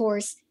obstacle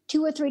course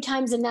 2 or 3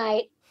 times a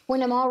night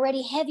when I'm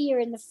already heavier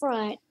in the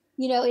front.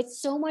 You know, it's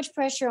so much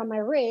pressure on my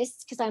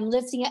wrists because I'm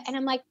lifting it. And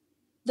I'm like,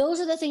 those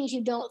are the things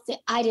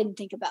I didn't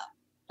think about.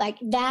 Like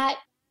that,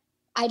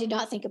 I did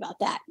not think about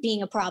that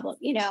being a problem.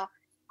 You know,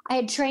 I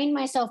had trained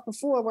myself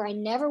before where I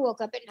never woke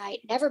up at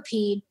night, never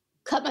peed,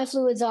 cut my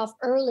fluids off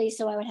early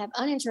so I would have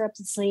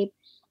uninterrupted sleep.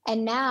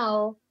 And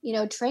now,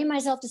 train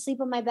myself to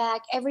sleep on my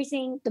back,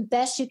 everything, the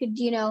best you could,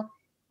 and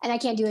I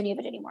can't do any of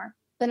it anymore.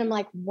 But I'm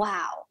like,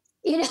 wow,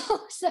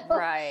 so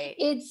Right.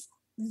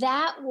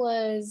 that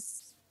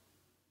was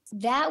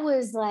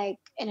like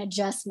an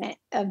adjustment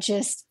of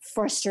just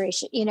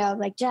frustration,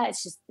 like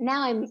it's just,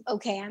 now I'm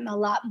okay. I'm a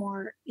lot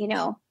more,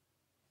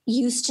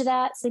 used to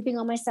that, sleeping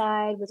on my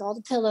side with all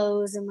the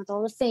pillows and with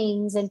all the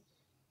things.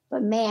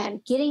 But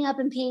man, getting up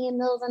and peeing in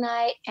the middle of the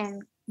night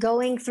and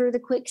going through the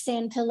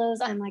quicksand pillows,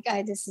 I'm like,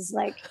 this is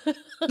like,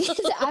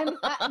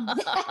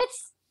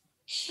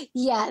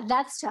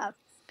 that's tough.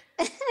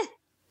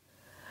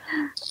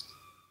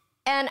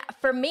 And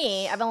for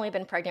me, I've only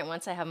been pregnant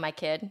once. I have my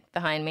kid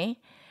behind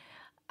me.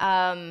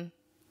 The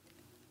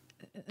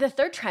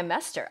third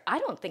trimester, I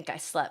don't think I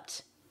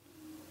slept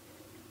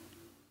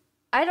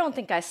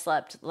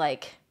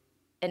like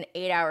an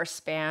 8-hour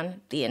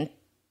span the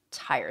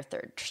entire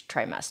third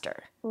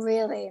trimester.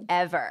 Really?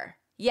 Ever.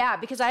 Yeah,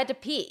 because I had to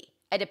pee.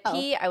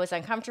 I was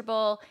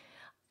uncomfortable.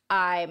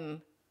 I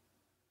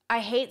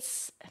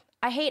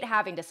hate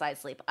having to side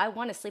sleep. I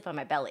want to sleep on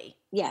my belly.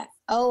 Yeah.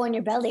 Oh, on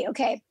your belly.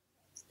 Okay.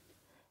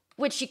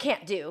 Which you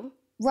can't do.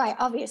 Right.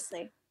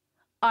 Obviously.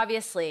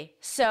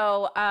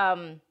 So,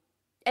 and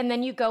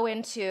then you go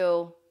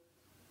into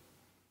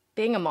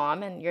being a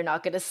mom and you're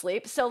not going to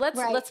sleep. So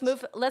let's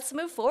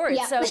move forward.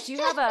 Yeah. So do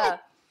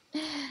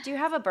you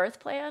have a birth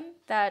plan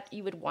that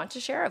you would want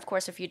to share? Of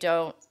course, if you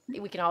don't,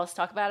 we can always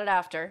talk about it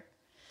after.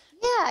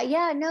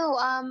 Yeah. No,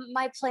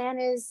 my plan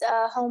is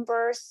home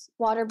birth,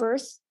 water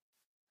birth.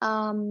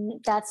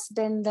 That's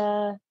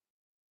been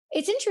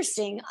it's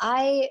interesting.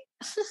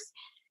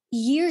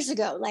 Years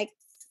ago, like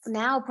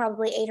now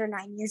probably 8 or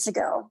 9 years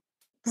ago,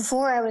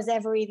 before I was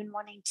ever even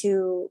wanting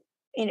to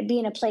be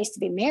in a place to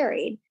be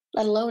married,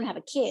 let alone have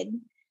a kid,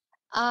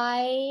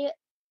 I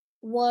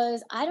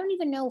don't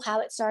even know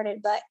how it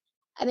started, but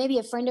maybe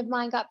a friend of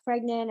mine got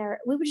pregnant, or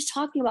we were just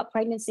talking about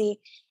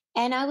pregnancy.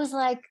 And I was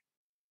like,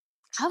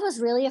 I was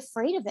really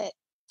afraid of it.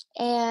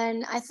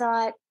 And I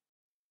thought,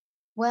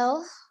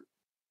 well,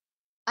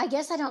 I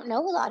guess I don't know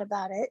a lot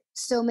about it.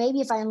 So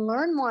maybe if I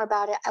learn more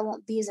about it, I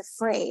won't be as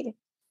afraid.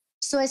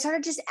 So I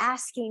started just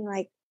asking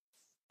like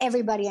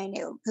everybody I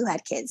knew who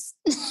had kids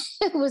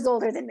who was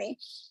older than me.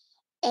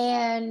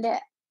 And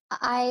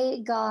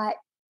I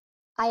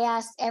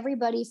asked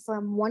everybody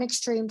from one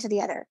extreme to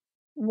the other.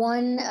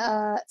 One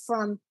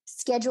from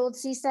scheduled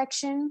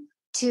C-section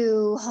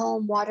to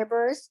home water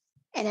birth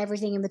and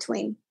everything in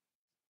between.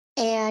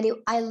 And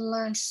I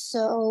learned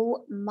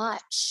so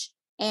much.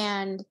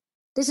 And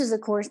this is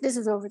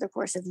over the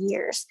course of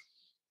years.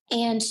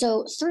 And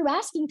so through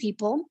asking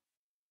people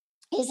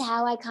is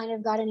how I kind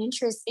of got an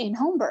interest in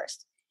home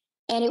birth.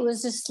 And it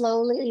was just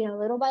slowly,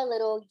 little by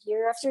little,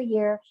 year after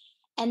year.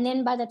 And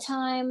then by the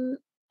time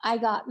I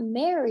got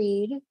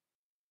married,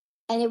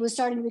 and it was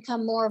starting to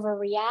become more of a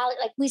reality,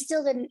 like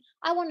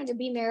I wanted to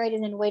be married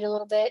and then wait a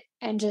little bit.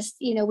 And just,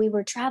 we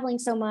were traveling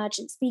so much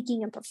and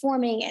speaking and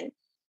performing. And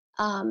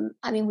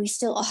we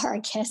still are, I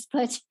guess,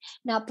 but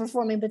not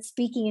performing, but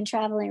speaking and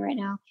traveling right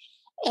now.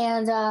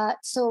 And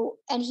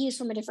and he's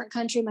from a different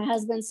country, my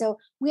husband. So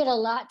we had a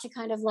lot to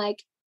kind of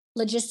like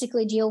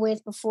logistically deal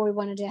with before we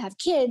wanted to have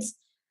kids.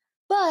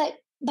 But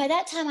by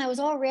that time, I was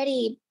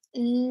already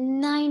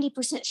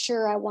 90%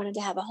 sure I wanted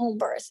to have a home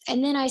birth.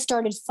 And then I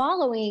started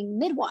following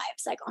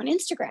midwives like on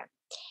Instagram.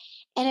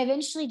 And I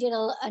eventually did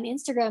an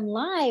Instagram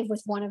live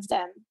with one of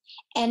them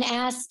and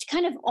asked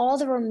kind of all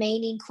the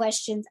remaining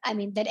questions,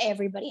 that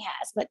everybody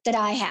has, but that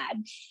I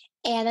had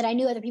and that I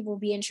knew other people would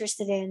be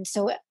interested in.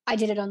 So I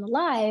did it on the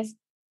live,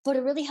 but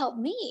it really helped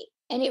me.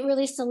 And it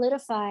really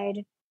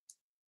solidified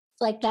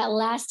like that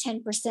last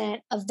 10%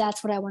 of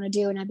that's what I want to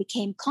do. And I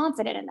became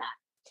confident in that.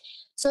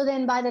 So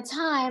then by the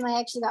time I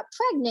actually got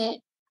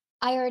pregnant,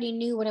 I already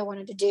knew what I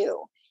wanted to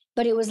do.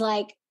 But it was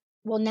like,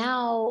 well,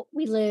 now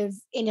we live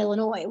in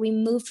Illinois. We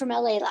moved from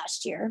LA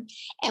last year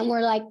and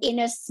we're like in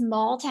a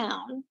small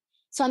town.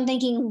 So I'm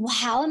thinking,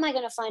 how am I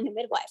going to find a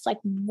midwife? Like,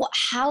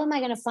 how am I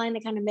going to find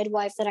the kind of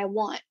midwife that I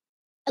want,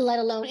 let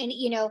alone, and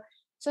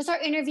so I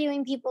start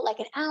interviewing people like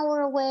an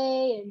hour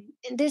away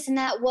and this and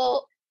that.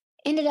 Well,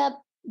 ended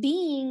up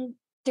being,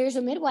 there's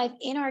a midwife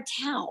in our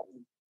town,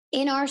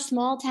 in our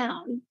small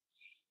town.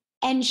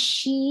 And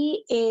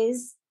she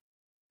is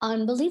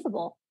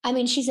unbelievable.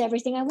 She's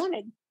everything I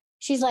wanted.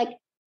 She's like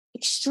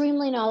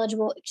extremely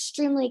knowledgeable,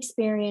 extremely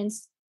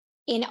experienced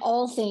in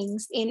all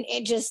things.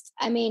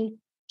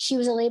 She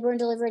was a labor and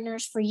delivery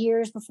nurse for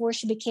years before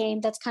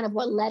that's kind of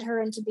what led her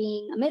into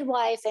being a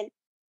midwife. And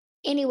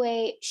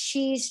anyway,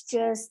 she's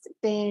just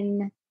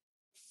been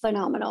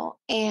phenomenal.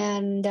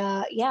 And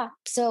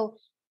so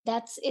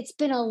it's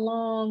been a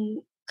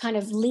long kind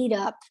of lead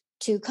up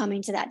to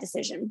coming to that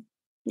decision.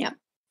 Yeah.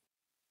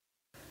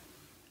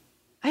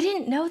 I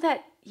didn't know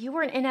that you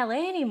weren't in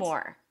LA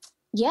anymore.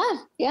 Yeah.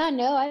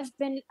 No, I've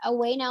been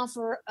away now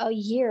for a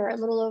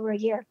little over a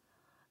year.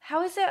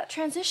 How has that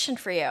transition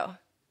for you?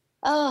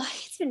 Oh,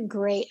 it's been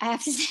great. I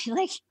have to say,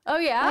 oh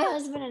yeah, my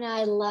husband and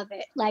I love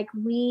it.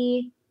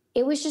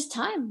 It was just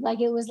time.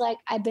 It was like,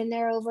 I've been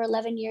there over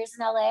 11 years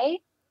in LA.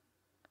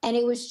 And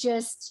it was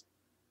just,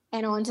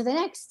 and on to the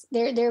next.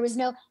 There was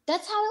no,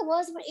 that's how it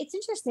was. It's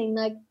interesting.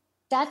 Like,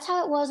 that's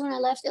how it was when I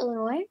left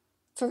Illinois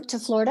to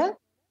Florida.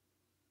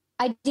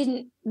 I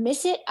didn't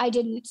miss it. I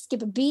didn't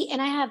skip a beat.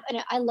 And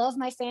I love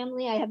my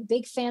family. I have a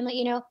big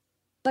family,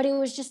 but it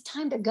was just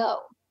time to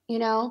go,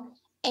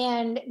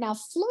 And now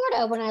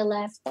Florida, when I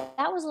left,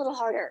 that was a little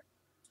harder.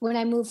 When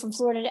I moved from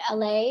Florida to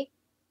LA,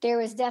 there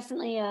was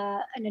definitely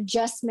an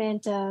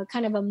adjustment,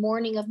 kind of a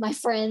mourning of my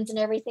friends and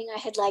everything I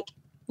had like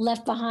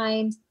left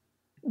behind.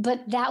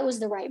 But that was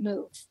the right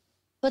move.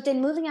 But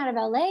then moving out of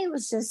LA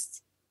was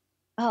just,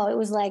 it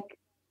was like,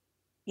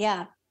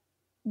 yeah,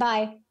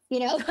 bye.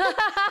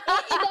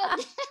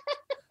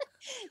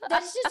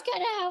 That's just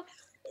kind of how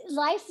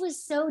life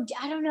was. So,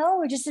 I don't know,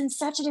 we're just in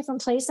such a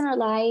different place in our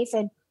life,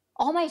 and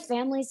all my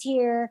family's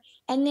here.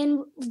 And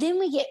then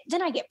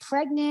I get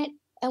pregnant,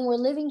 and we're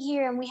living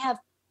here, and we have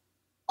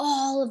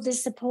all of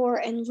this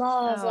support and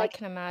love. Oh, like, I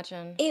can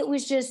imagine. It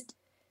was just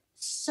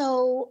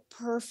so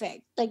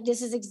perfect. Like,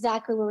 this is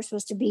exactly where we're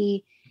supposed to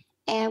be.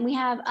 And we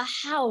have a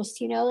house,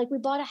 like we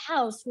bought a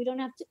house. We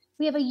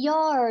have a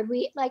yard.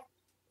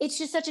 It's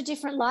just such a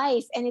different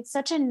life. And it's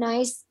such a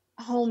nice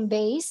home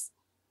base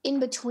in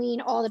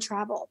between all the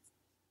travel.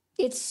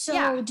 It's so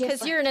different.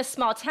 Because you're in a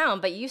small town,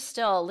 but you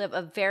still live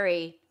a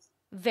very,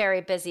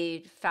 very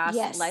busy,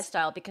 fast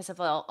lifestyle because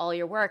of all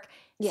your work.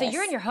 Yes. So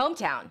you're in your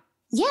hometown.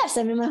 Yes,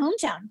 I'm in my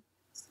hometown.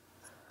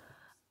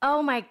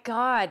 Oh my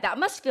God. That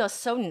must feel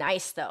so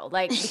nice though.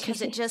 Like,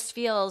 because it just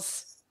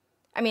feels,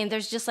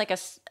 there's just like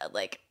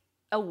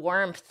a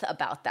warmth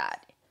about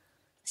that.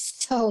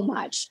 So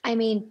much.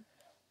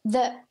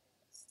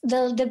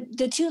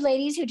 The two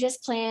ladies who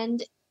just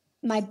planned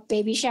my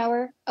baby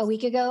shower a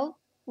week ago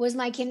was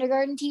my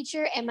kindergarten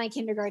teacher and my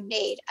kindergarten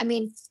aide.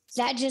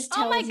 That just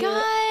tells you. Oh my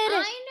God.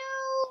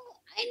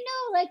 I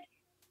know. Like,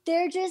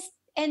 they're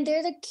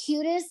the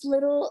cutest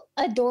little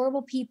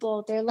adorable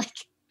people. They're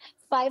like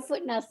 5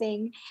 foot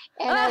nothing.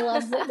 And I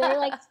love that. They're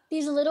like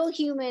these little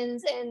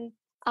humans. And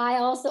I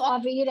also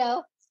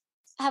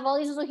have all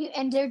these little,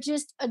 and they're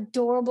just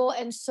adorable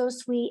and so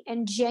sweet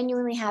and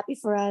genuinely happy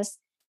for us,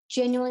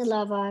 genuinely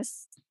love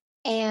us.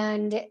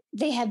 And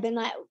they have been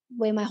that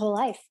way my whole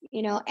life,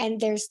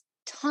 and there's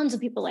tons of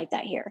people like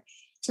that here.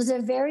 So it's a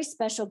very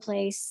special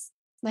place.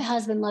 My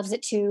husband loves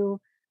it too.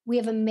 We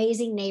have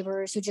amazing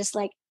neighbors who just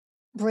like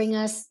bring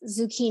us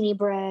zucchini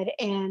bread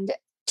and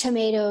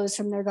tomatoes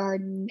from their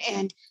garden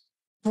and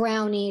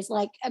brownies.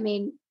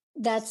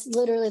 That's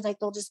literally like,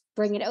 they'll just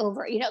bring it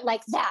over,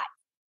 like that.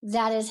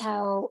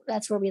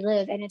 That's where we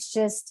live. And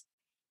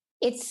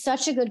it's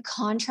such a good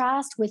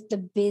contrast with the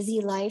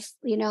busy life,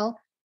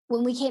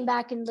 When we came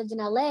back and lived in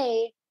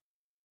LA,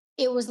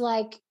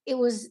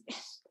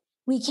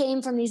 we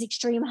came from these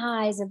extreme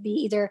highs of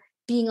either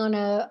being on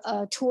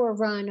a tour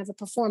run of a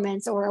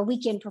performance or a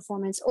weekend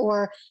performance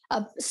or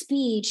a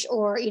speech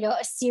or,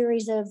 a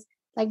series of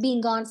like being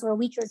gone for a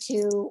week or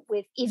two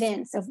with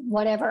events of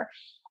whatever.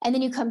 And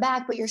then you come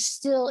back, but you're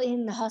still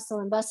in the hustle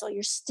and bustle.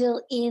 You're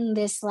still in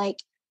this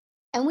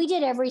and we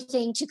did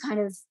everything to kind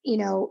of,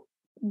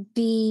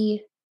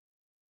 be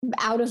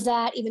out of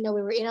that, even though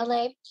we were in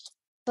LA.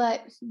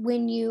 But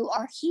when you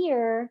are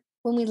here,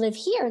 when we live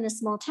here in a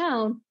small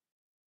town,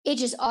 it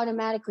just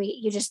automatically,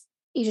 you just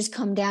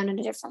come down in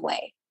a different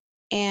way.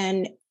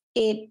 And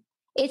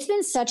it's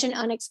been such an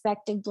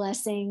unexpected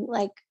blessing,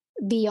 like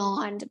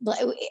beyond,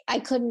 I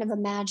couldn't have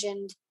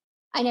imagined.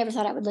 I never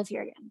thought I would live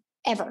here again,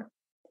 ever.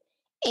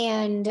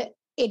 And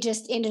it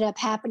just ended up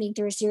happening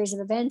through a series of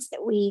events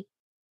that we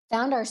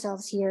found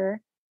ourselves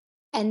here.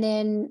 And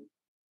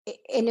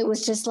it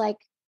was just like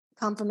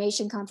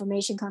confirmation.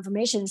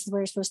 This is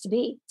where you're supposed to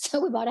be.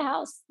 So we bought a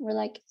house. We're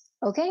like,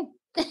 okay.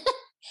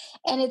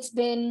 And it's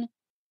been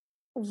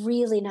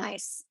really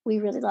nice. We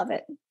really love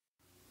it.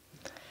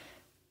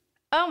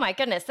 Oh my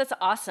goodness. That's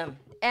awesome.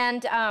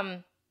 And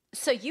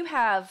so you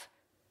have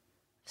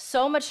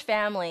so much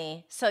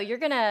family. So you're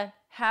going to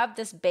have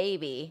this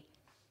baby.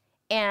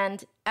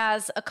 And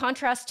as a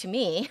contrast to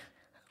me,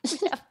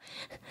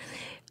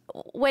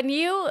 when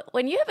you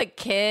have a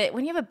kid,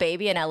 when you have a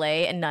baby in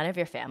LA and none of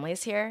your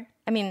family's here,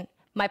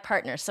 my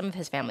partner, some of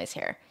his family's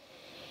here,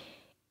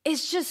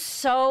 it's just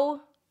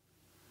so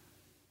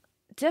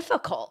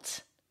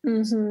difficult.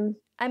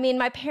 Mm-hmm.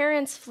 My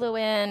parents flew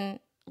in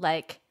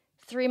like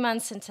 3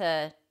 months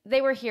into,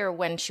 they were here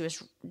when she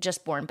was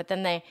just born, but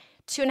then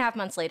 2.5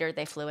 months later,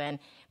 they flew in.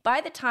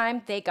 By the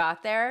time they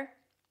got there,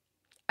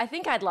 I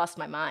think I'd lost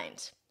my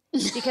mind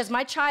because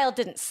my child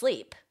didn't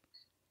sleep.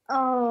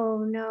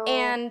 Oh, no.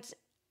 And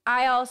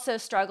I also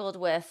struggled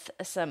with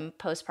some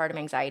postpartum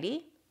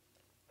anxiety.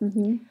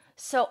 Mm-hmm.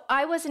 So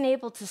I wasn't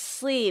able to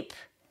sleep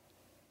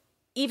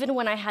even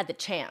when I had the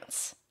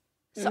chance.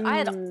 So I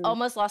had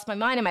almost lost my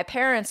mind. And my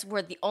parents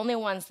were the only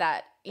ones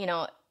that,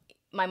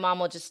 my mom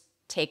will just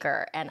take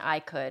her and I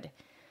could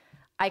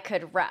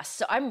rest.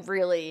 So I'm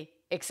really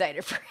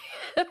excited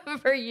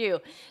for you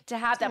to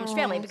have that much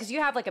family because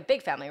you have like a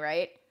big family,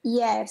 right?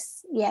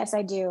 Yes,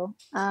 I do.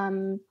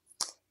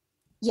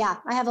 Yeah,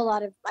 I have a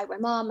lot of my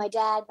mom, my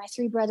dad, my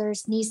 3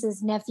 brothers,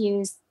 nieces,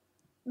 nephews.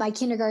 my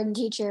kindergarten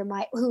teacher,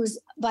 who's,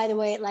 by the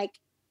way, like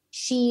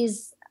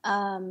she's,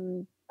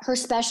 her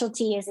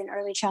specialty is in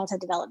early childhood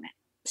development.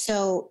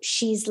 So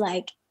she's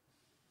like,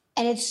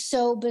 and it's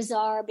so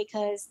bizarre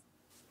because,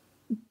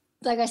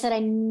 like I said, I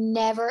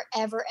never,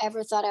 ever,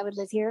 ever thought I would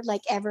live here.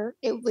 Like ever.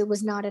 It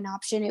was not an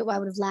option. I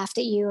would have laughed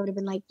at you. I would have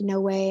been like, no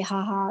way,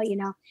 haha,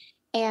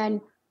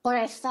 but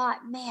I thought,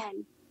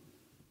 man,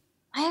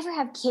 I ever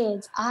have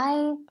kids,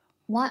 I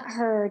want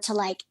her to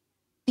like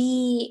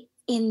be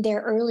in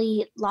their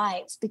early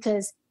lives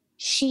because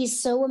she's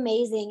so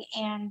amazing.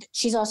 And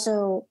she's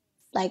also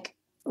like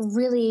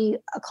really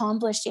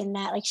accomplished in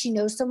that. Like she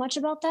knows so much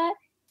about that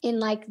in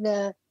like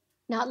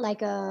not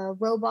like a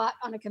robot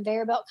on a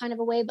conveyor belt kind of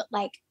a way, but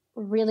like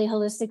really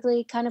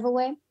holistically kind of a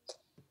way.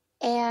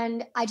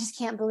 And I just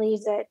can't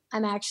believe that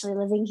I'm actually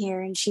living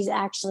here and she's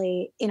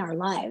actually in our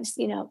lives.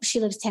 She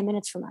lives 10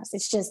 minutes from us.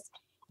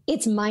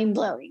 It's mind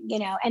blowing,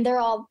 and they're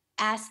all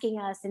asking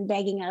us and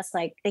begging us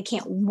like they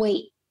can't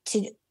wait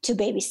to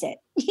babysit.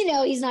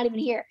 He's not even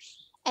here.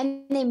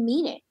 And they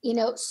mean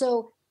it,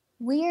 so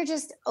we are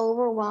just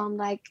overwhelmed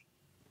like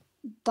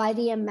by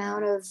the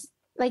amount of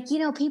like,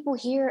 people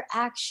here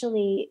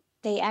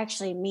they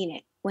actually mean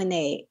it when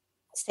they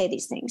say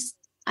these things.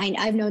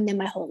 I've known them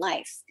my whole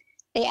life.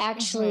 They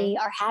actually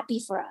are happy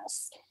for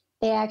us.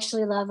 They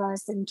actually love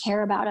us and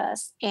care about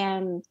us.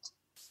 And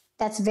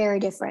that's very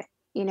different.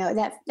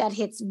 That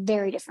hits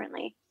very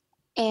differently.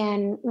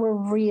 And we're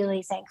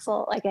really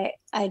thankful. Like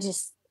I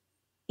just,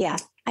 yeah,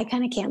 I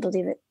kind of can't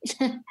believe it.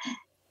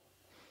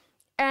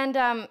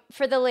 And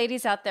for the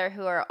ladies out there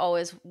who are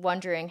always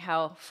wondering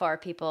how far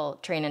people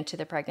train into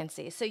the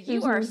pregnancy. So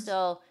you're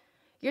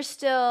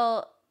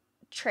still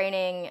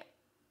training.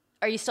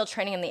 Are you still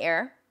training in the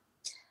air?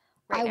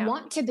 I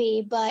want to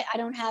be, but I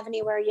don't have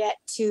anywhere yet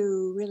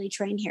to really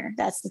train here.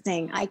 That's the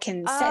thing. I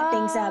can set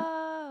things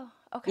up.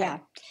 Okay. Yeah.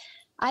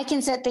 I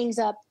can set things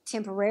up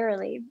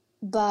temporarily,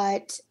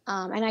 but,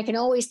 and I can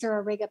always throw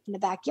a rig up in the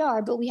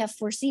backyard, but we have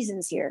 4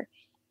 seasons here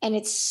and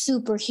it's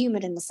super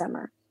humid in the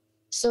summer.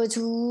 So it's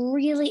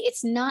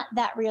not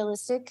that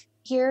realistic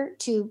here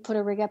to put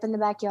a rig up in the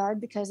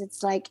backyard because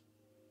it's like,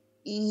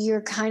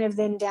 you're kind of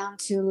then down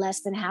to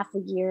less than half a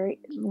year,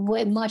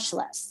 much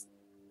less.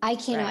 I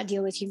cannot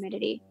deal with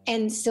humidity,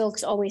 and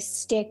silks always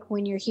stick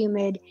when you're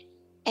humid.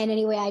 And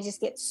anyway, I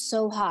just get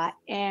so hot.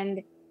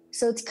 And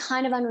so it's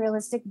kind of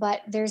unrealistic,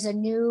 but there's a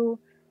new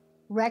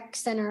rec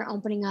center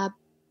opening up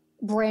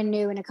brand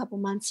new in a couple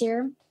months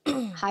here,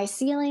 high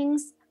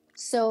ceilings.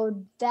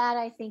 So that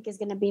I think is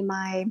going to be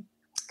my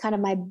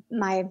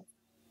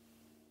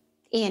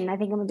in. I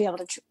think I'm gonna be able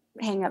to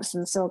hang up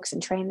some silks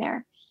and train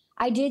there.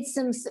 I did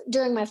some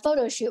during my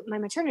photo shoot, my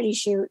maternity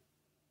shoot.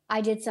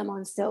 I did some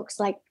on silks,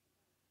 like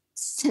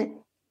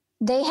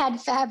they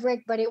had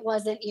fabric, but it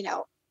wasn't,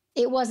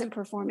 it wasn't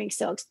performing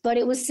silks, but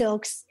it was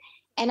silks.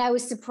 And I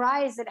was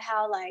surprised at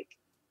how like,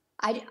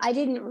 I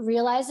didn't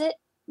realize it,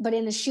 but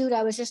in the shoot,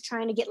 I was just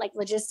trying to get like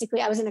logistically,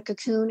 I was in a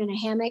cocoon in a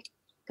hammock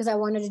because I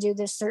wanted to do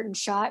this certain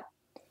shot.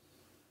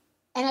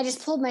 And I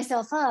just pulled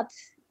myself up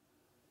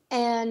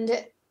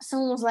and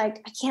someone was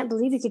like, I can't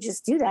believe you could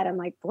just do that. I'm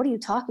like, what are you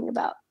talking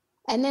about?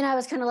 And then I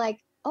was kind of like,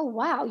 oh,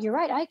 wow, you're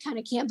right. I kind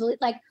of can't believe,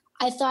 like,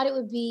 I thought it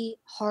would be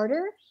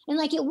harder. And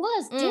like, it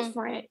was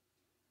different.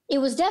 It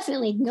was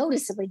definitely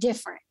noticeably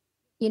different.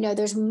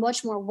 There's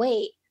much more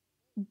weight,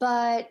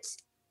 but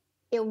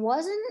it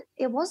wasn't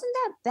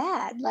that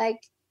bad. Like,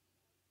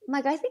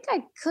 I think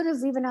I could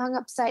have even hung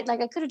upside,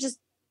 like I could have just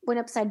went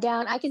upside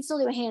down. I can still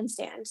do a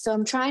handstand. So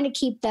I'm trying to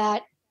keep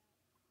that.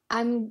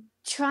 I'm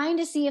trying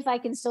to see if I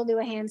can still do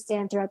a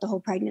handstand throughout the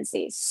whole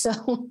pregnancy.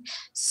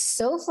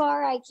 So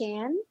far I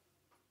can.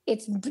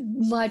 It's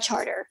much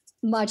harder,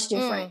 much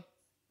different,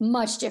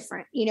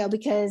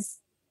 because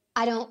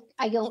I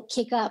don't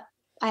kick up.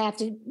 I have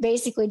to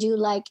basically do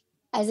like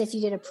as if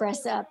you did a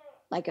press up,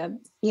 like a,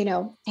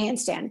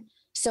 handstand.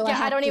 So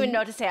yeah, I don't even know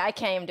what to say. I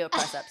can't even do a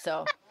press up.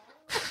 So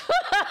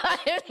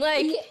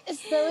like,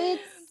 so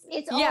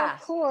it's all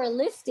core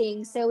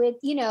lifting. So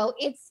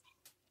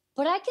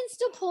but I can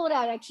still pull it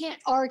out. I can't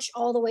arch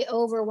all the way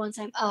over once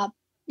I'm up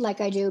like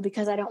I do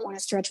because I don't want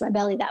to stretch my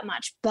belly that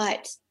much.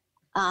 But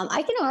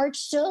I can arch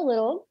still a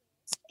little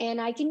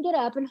and I can get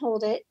up and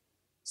hold it.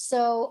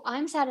 So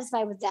I'm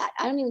satisfied with that.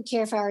 I don't even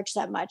care if I arch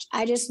that much.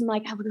 I just am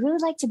like, I would really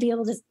like to be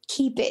able to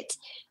keep it,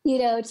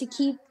 to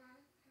keep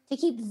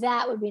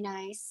that would be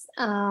nice.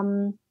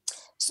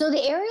 So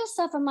the aerial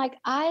stuff, I'm like,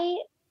 I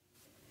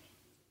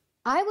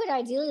would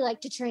ideally like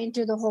to train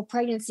through the whole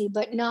pregnancy,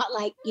 but not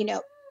like,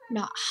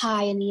 not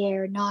high in the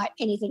air, not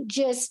anything,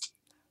 just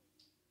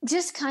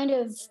kind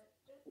of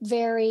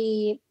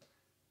very,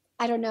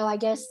 I don't know, I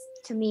guess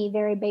to me,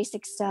 very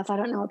basic stuff. I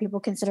don't know what people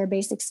consider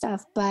basic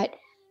stuff, but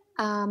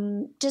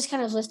just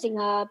kind of lifting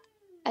up.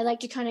 I like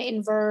to kind of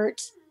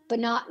invert, but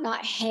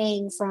not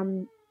hang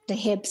from the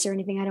hips or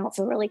anything. I don't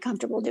feel really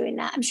comfortable doing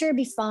that. I'm sure it'd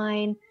be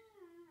fine,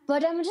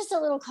 but I'm just a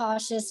little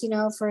cautious,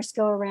 first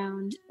go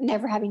around,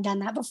 never having done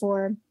that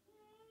before.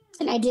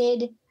 And I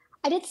did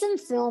some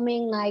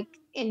filming like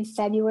in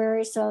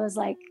February. So I was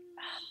like,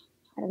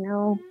 I don't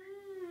know,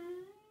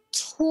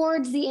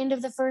 towards the end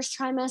of the first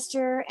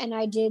trimester, and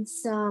I did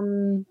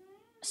some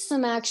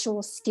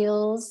actual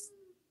skills,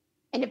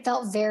 and it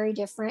felt very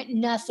different.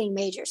 Nothing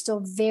major, still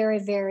very,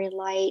 very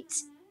light,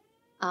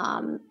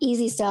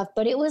 easy stuff.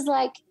 But it was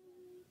like,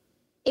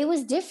 it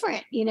was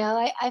different, you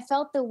know. I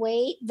felt the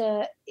weight,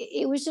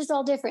 it was just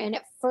all different. And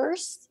at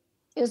first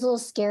it was a little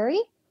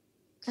scary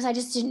because I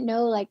just didn't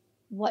know like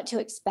what to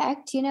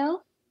expect, you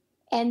know.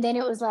 And then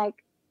it was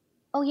like,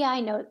 oh yeah,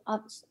 I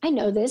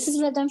know this is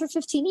what I've done for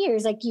 15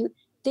 years. Like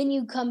then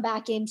you come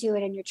back into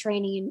it and you're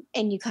training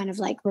and you kind of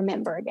like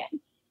remember again.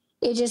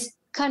 It just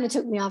kind of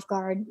took me off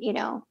guard, you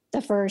know,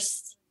 the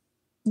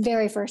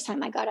very first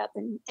time I got up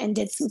and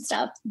did some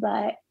stuff.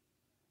 But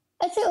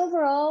I'd say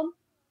overall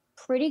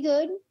pretty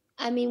good.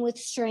 I mean, with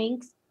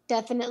strength,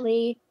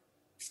 definitely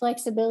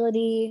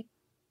flexibility.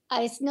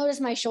 I noticed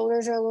my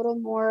shoulders are a little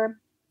more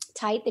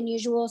tight than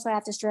usual, so I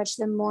have to stretch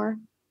them more.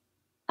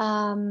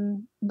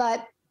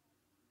 But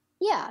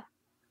yeah,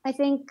 I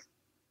think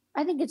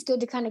it's good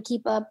to kind of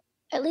keep up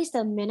at least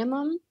a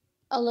minimum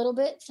a little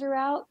bit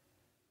throughout.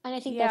 And I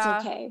think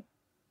that's okay.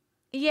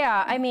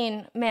 Yeah. I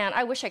mean, man,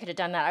 I wish I could have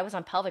done that. I was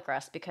on pelvic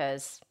rest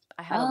because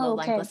I had a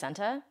low-lying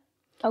placenta.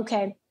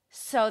 Okay.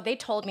 So they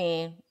told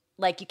me,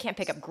 like, you can't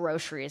pick up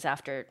groceries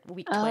after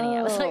week 20.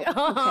 I was like,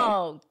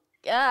 oh,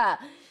 yeah.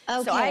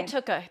 Okay. So I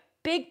took a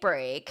big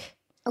break.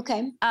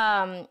 Okay.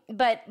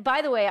 But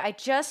by the way, I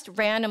just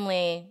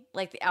randomly,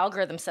 like the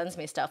algorithm sends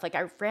me stuff. Like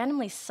I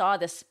randomly saw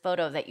this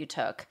photo that you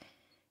took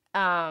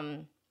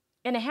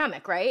in a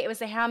hammock, right? It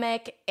was a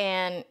hammock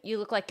and you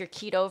look like you're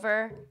keyed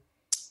over.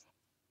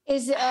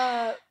 Is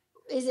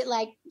it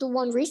like the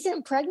one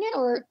recent pregnant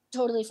or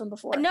totally from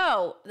before?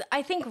 No,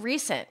 I think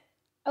recent.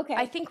 Okay.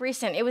 I think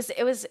recent. Was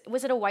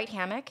it a white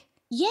hammock?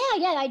 Yeah.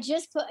 I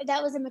just put,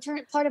 that was a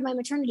part of my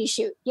maternity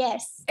shoot.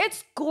 Yes.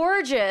 It's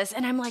gorgeous.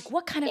 And I'm like,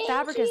 what kind of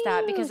fabric is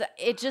that? Because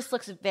it just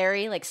looks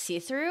very like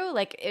see-through,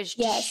 like it's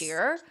just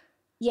sheer.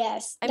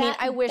 Yes. I mean,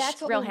 I wish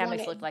real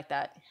hammocks looked like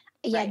that.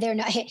 Yeah, right. They're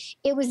not.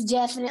 It was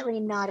definitely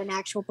not an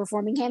actual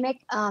performing hammock.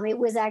 It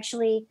was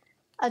actually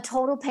a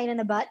total pain in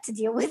the butt to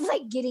deal with,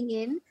 like getting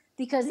in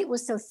because it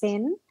was so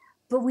thin.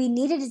 But we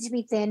needed it to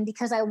be thin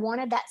because I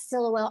wanted that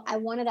silhouette. I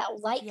wanted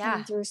that light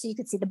coming through so you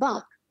could see the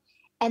bump.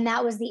 And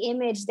that was the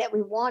image that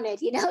we wanted,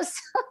 you know?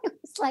 So it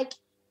was like,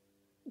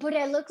 but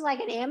I looked like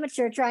an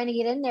amateur trying to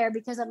get in there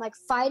because I'm like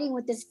fighting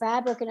with this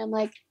fabric. And I'm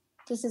like,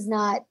 this is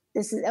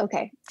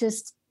okay.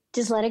 Just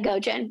let it go,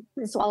 Jen.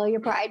 Just swallow your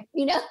pride,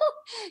 you know?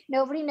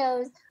 Nobody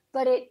knows.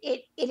 But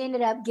it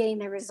ended up getting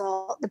the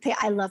result.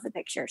 I love the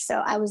picture.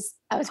 So I was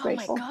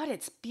grateful. Oh my God,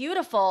 it's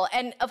beautiful.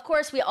 And of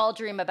course we all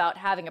dream about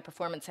having a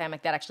performance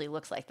hammock that actually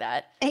looks like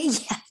that.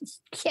 Yes.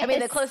 I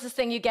mean, the closest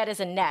thing you get is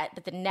a net,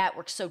 but the net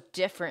works so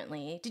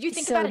differently. Did you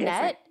think about a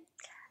net?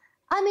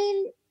 I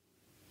mean,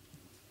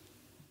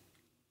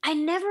 I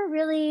never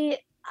really,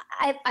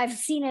 I've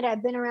seen it.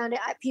 I've been around it.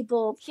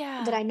 People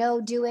that I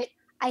know do it.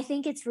 I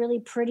think it's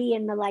really pretty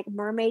in the like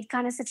mermaid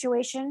kind of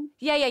situation.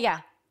 Yeah.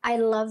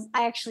 I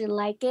actually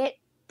like it.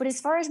 But as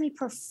far as me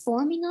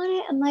performing on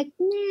it, I'm like,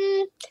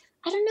 nah,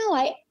 I don't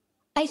know.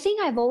 I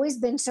think I've always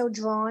been so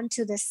drawn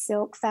to the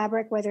silk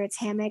fabric, whether it's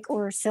hammock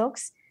or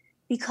silks,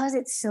 because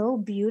it's so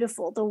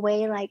beautiful. The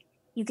way like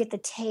you get the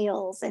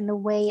tails and the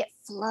way it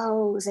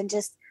flows and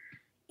just,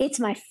 it's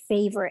my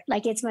favorite.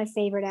 Like it's my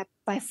favorite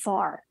by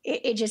far.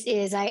 It just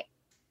is. I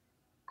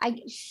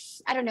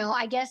don't know.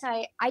 I guess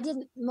I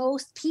didn't,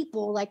 most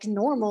people like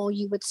normal,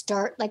 you would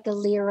start like a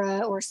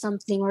Lyra or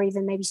something, or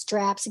even maybe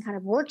straps and kind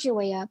of work your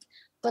way up.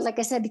 But like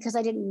I said, because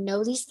I didn't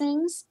know these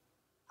things,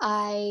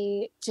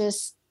 I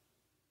just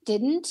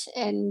didn't,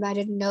 and I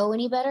didn't know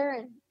any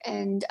better.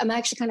 And I'm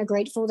actually kind of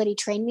grateful that he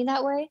trained me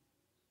that way.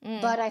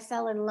 But I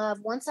fell in love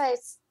once I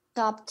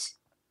stopped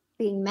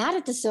being mad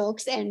at the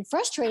silks and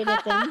frustrated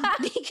at them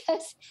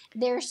because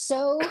they're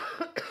so,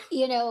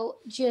 you know,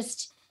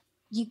 just,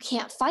 you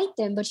can't fight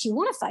them, but you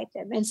want to fight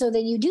them. And so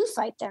then you do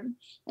fight them.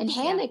 And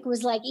hammock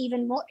was like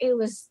even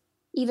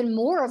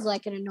more of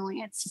like an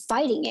annoyance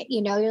fighting it.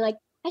 You know, you're like,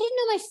 I didn't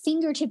know my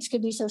fingertips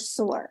could be so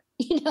sore.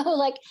 You know,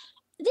 like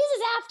this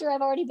is after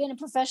I've already been a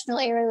professional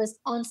aerialist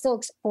on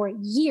silks for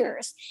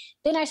years.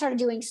 Then I started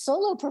doing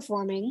solo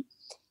performing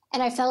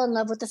and I fell in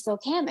love with the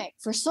silk hammock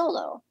for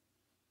solo.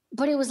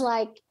 But it was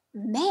like,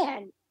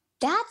 man,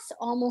 that's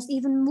almost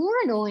even more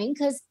annoying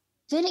because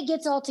then it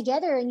gets all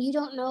together and you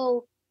don't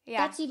know.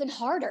 Yeah. That's even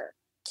harder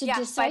to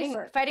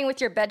decipher. Fighting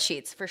with your bed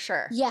sheets for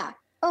sure. Yeah.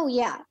 Oh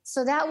yeah.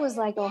 So that was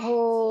like a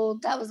whole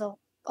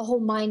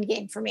mind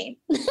game for me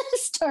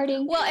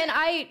starting. Well, and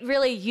I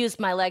really used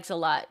my legs a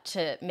lot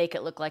to make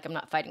it look like I'm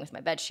not fighting with my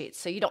bed sheets.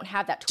 So you don't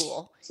have that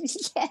tool.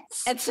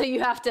 Yes. And so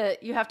you have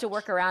to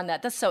work around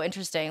that. That's so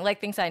interesting.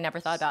 Like things I never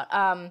thought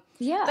about.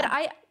 Yeah. But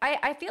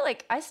I feel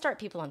like I start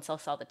people on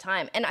silks all the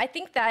time. And I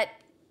think that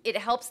it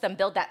helps them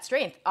build that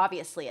strength,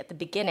 obviously, at the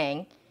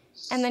beginning.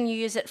 And then you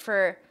use it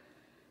for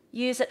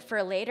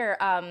later.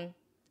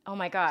 Oh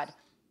my God.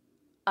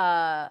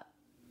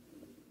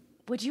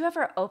 Would you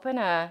ever open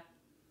a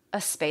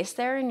space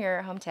there in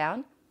your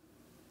hometown?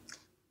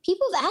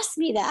 People have asked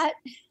me that.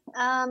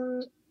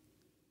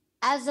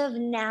 as of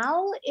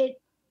now,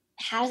 it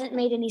hasn't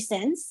made any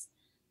sense,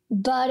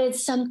 but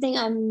it's something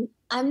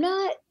I'm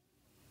not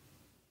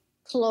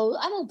close.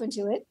 I'm open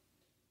to it.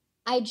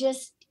 I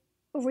just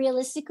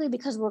realistically,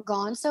 because we're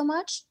gone so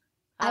much,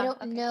 I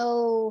don't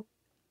know,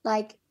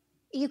 like,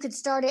 you could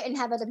start it and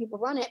have other people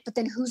run it, but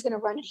then who's going to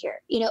run it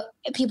here? You know,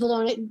 people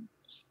don't,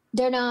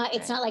 they're not,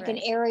 it's not like an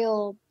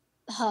aerial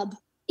hub,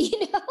 you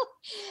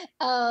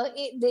know,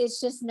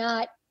 it's just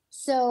not.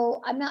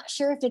 So I'm not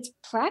sure if it's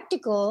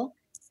practical,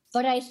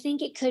 but I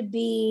think it could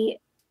be.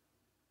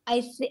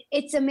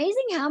 It's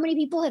amazing how many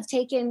people have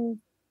taken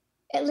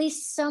at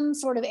least some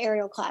sort of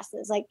aerial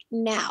classes. Like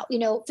now, you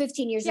know,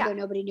 15 years ago,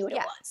 nobody knew what it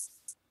was.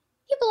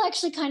 People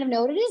actually kind of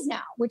know what it is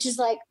now, which is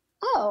like,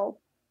 oh,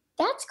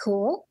 that's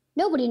cool.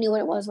 Nobody knew what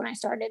it was when I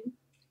started.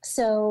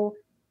 So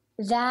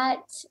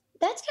that's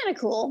kind of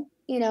cool,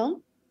 you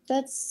know?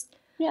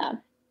 Yeah.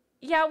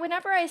 Yeah,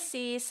 whenever I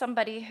see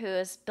somebody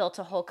who's built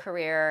a whole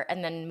career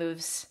and then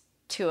moves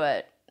to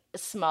a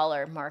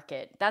smaller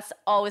market, that's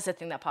always the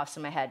thing that pops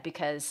in my head,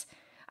 because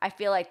I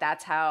feel like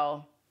that's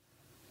how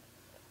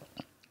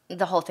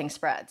the whole thing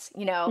spreads,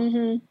 you know?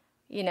 Mm-hmm.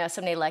 You know,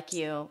 somebody like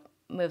you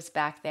moves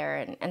back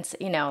there and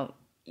you know,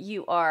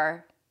 you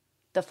are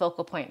the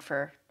focal point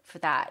for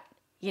that,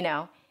 you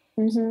know?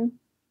 Mm-hmm.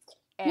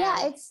 And,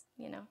 yeah, it's,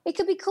 you know, it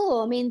could be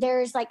cool. I mean,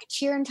 there's like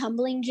cheer and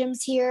tumbling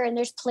gyms here, and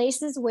there's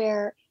places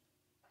where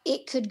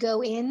it could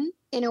go in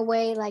a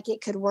way like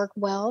it could work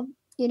well,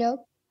 you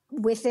know,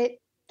 with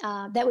it.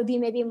 That would be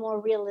maybe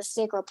more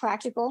realistic or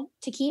practical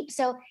to keep.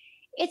 So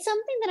it's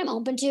something that I'm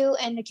open to,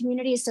 and the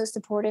community is so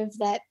supportive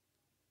that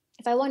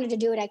if I wanted to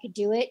do it, I could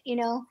do it, you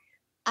know.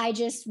 I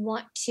just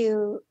want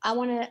to, I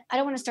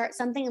don't want to start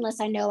something unless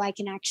I know I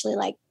can actually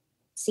like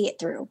see it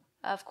through.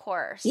 Of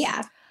course.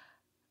 Yeah.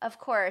 Of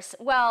course.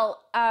 Well,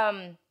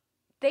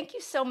 thank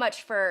you so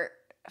much for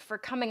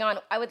coming on.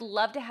 I would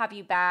love to have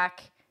you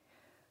back,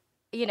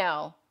 you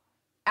know,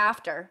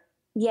 after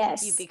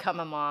you become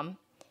a mom,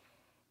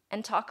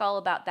 and talk all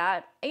about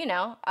that. You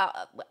know,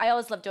 I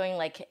always love doing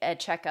like a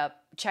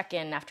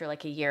check-in after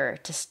like a year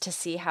to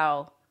see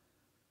how,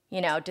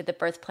 you know, did the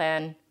birth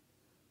plan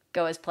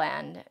go as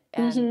planned,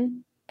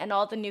 and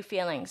all the new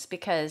feelings,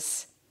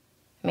 because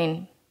I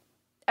mean,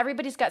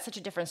 everybody's got such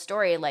a different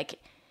story. Like,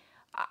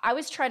 I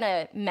was trying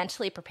to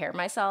mentally prepare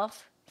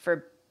myself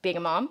for being a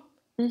mom,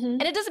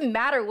 and it doesn't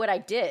matter what I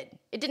did.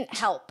 It didn't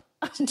help.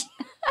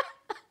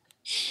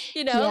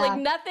 You know, like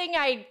nothing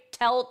I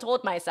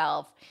told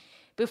myself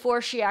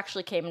before she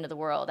actually came into the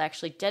world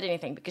actually did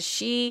anything, because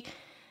she,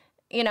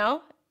 you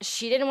know,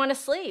 she didn't want to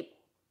sleep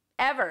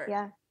ever.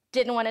 Yeah.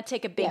 Didn't want to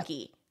take a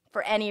binky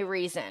for any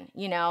reason,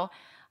 you know?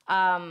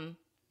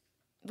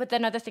 But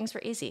then other things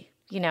were easy,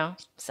 you know?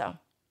 So.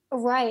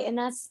 Right. And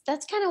that's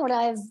kind of what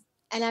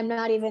and I'm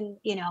not even,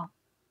 you know,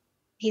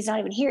 he's not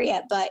even here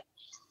yet, but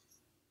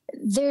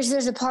there's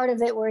a part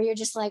of it where you're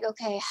just like,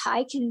 okay,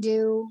 I can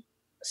do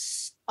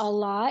a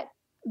lot,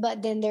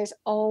 but then there's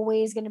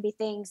always going to be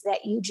things that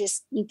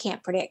you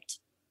can't predict.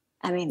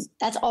 I mean,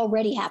 that's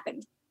already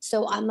happened.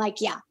 So I'm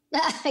like, yeah,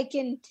 I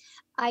can,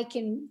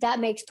 that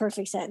makes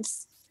perfect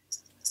sense.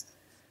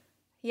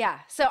 Yeah.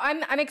 So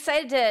I'm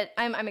excited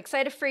I'm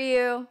excited for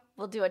you.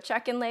 We'll do a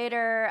check-in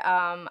later.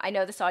 I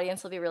know this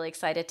audience will be really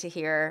excited to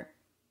hear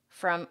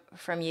from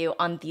you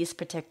on these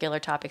particular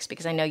topics,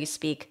 because I know you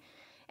speak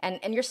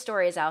and your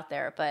story is out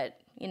there, but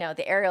you know,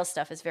 the aerial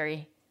stuff is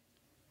very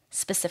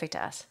specific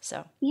to us.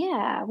 So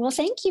yeah. Well,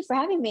 thank you for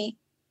having me.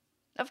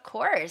 Of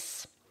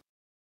course.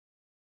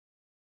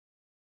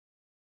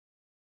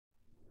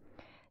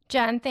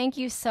 Jen, thank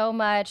you so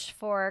much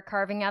for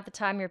carving out the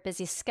time in your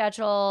busy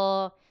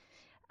schedule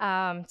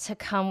to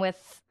come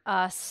with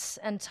us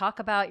and talk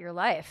about your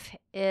life.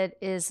 It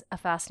is a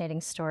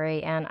fascinating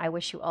story, and I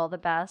wish you all the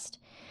best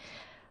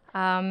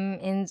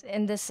in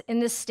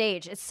this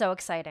stage. It's so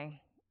exciting.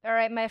 All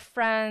right, my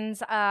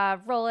friends,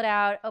 roll it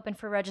out. Open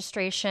for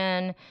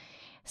registration.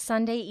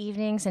 Sunday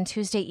evenings and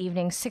Tuesday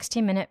evenings,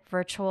 60-minute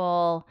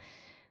virtual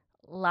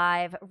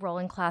live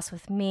rolling class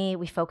with me.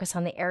 We focus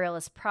on the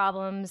aerialist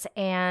problems.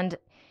 And,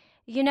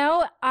 you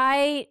know,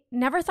 I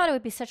never thought it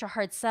would be such a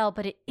hard sell,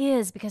 but it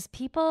is, because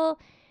people,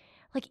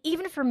 like,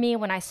 even for me,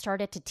 when I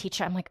started to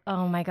teach, I'm like,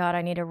 oh my God,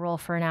 I need to roll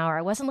for an hour.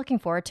 I wasn't looking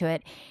forward to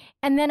it.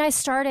 And then I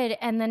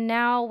started, and then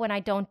now when I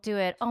don't do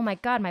it, oh my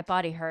God, my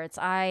body hurts.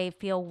 I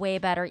feel way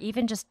better,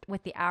 even just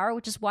with the hour,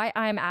 which is why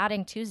I'm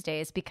adding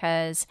Tuesdays,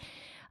 because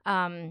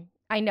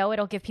I know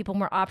it'll give people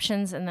more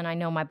options, and then I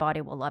know my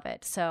body will love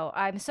it. So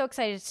I'm so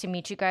excited to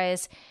meet you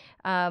guys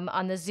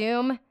on the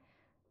Zoom.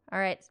 All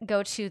right,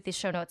 go to the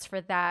show notes for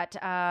that.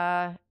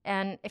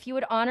 And if you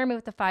would honor me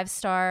with a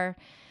 5-star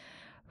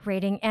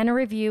rating and a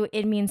review,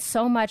 it means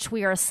so much.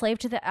 We are a slave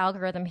to the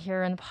algorithm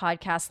here in the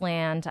podcast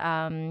land.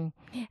 And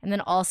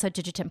then also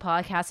Digitent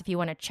Podcast, if you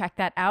want to check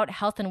that out.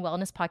 Health and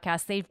Wellness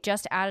Podcast. They've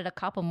just added a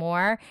couple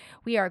more.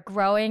 We are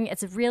growing.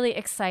 It's really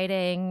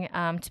exciting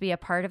to be a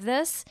part of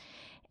this.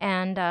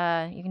 And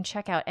you can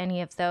check out any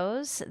of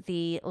those.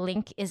 The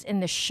link is in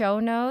the show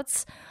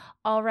notes.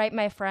 All right,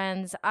 my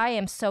friends, I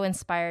am so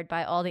inspired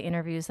by all the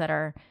interviews that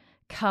are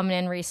coming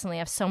in recently. I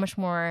have so much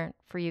more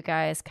for you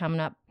guys coming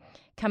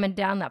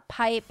down the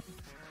pipe.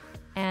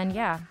 And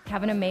yeah,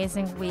 have an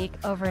amazing week.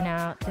 Over and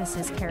out. This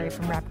is Carrie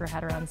from Wrap Your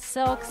Head Around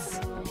Silks.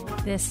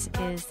 This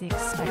is the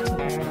Expecting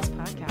Aries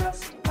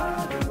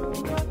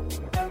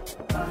podcast.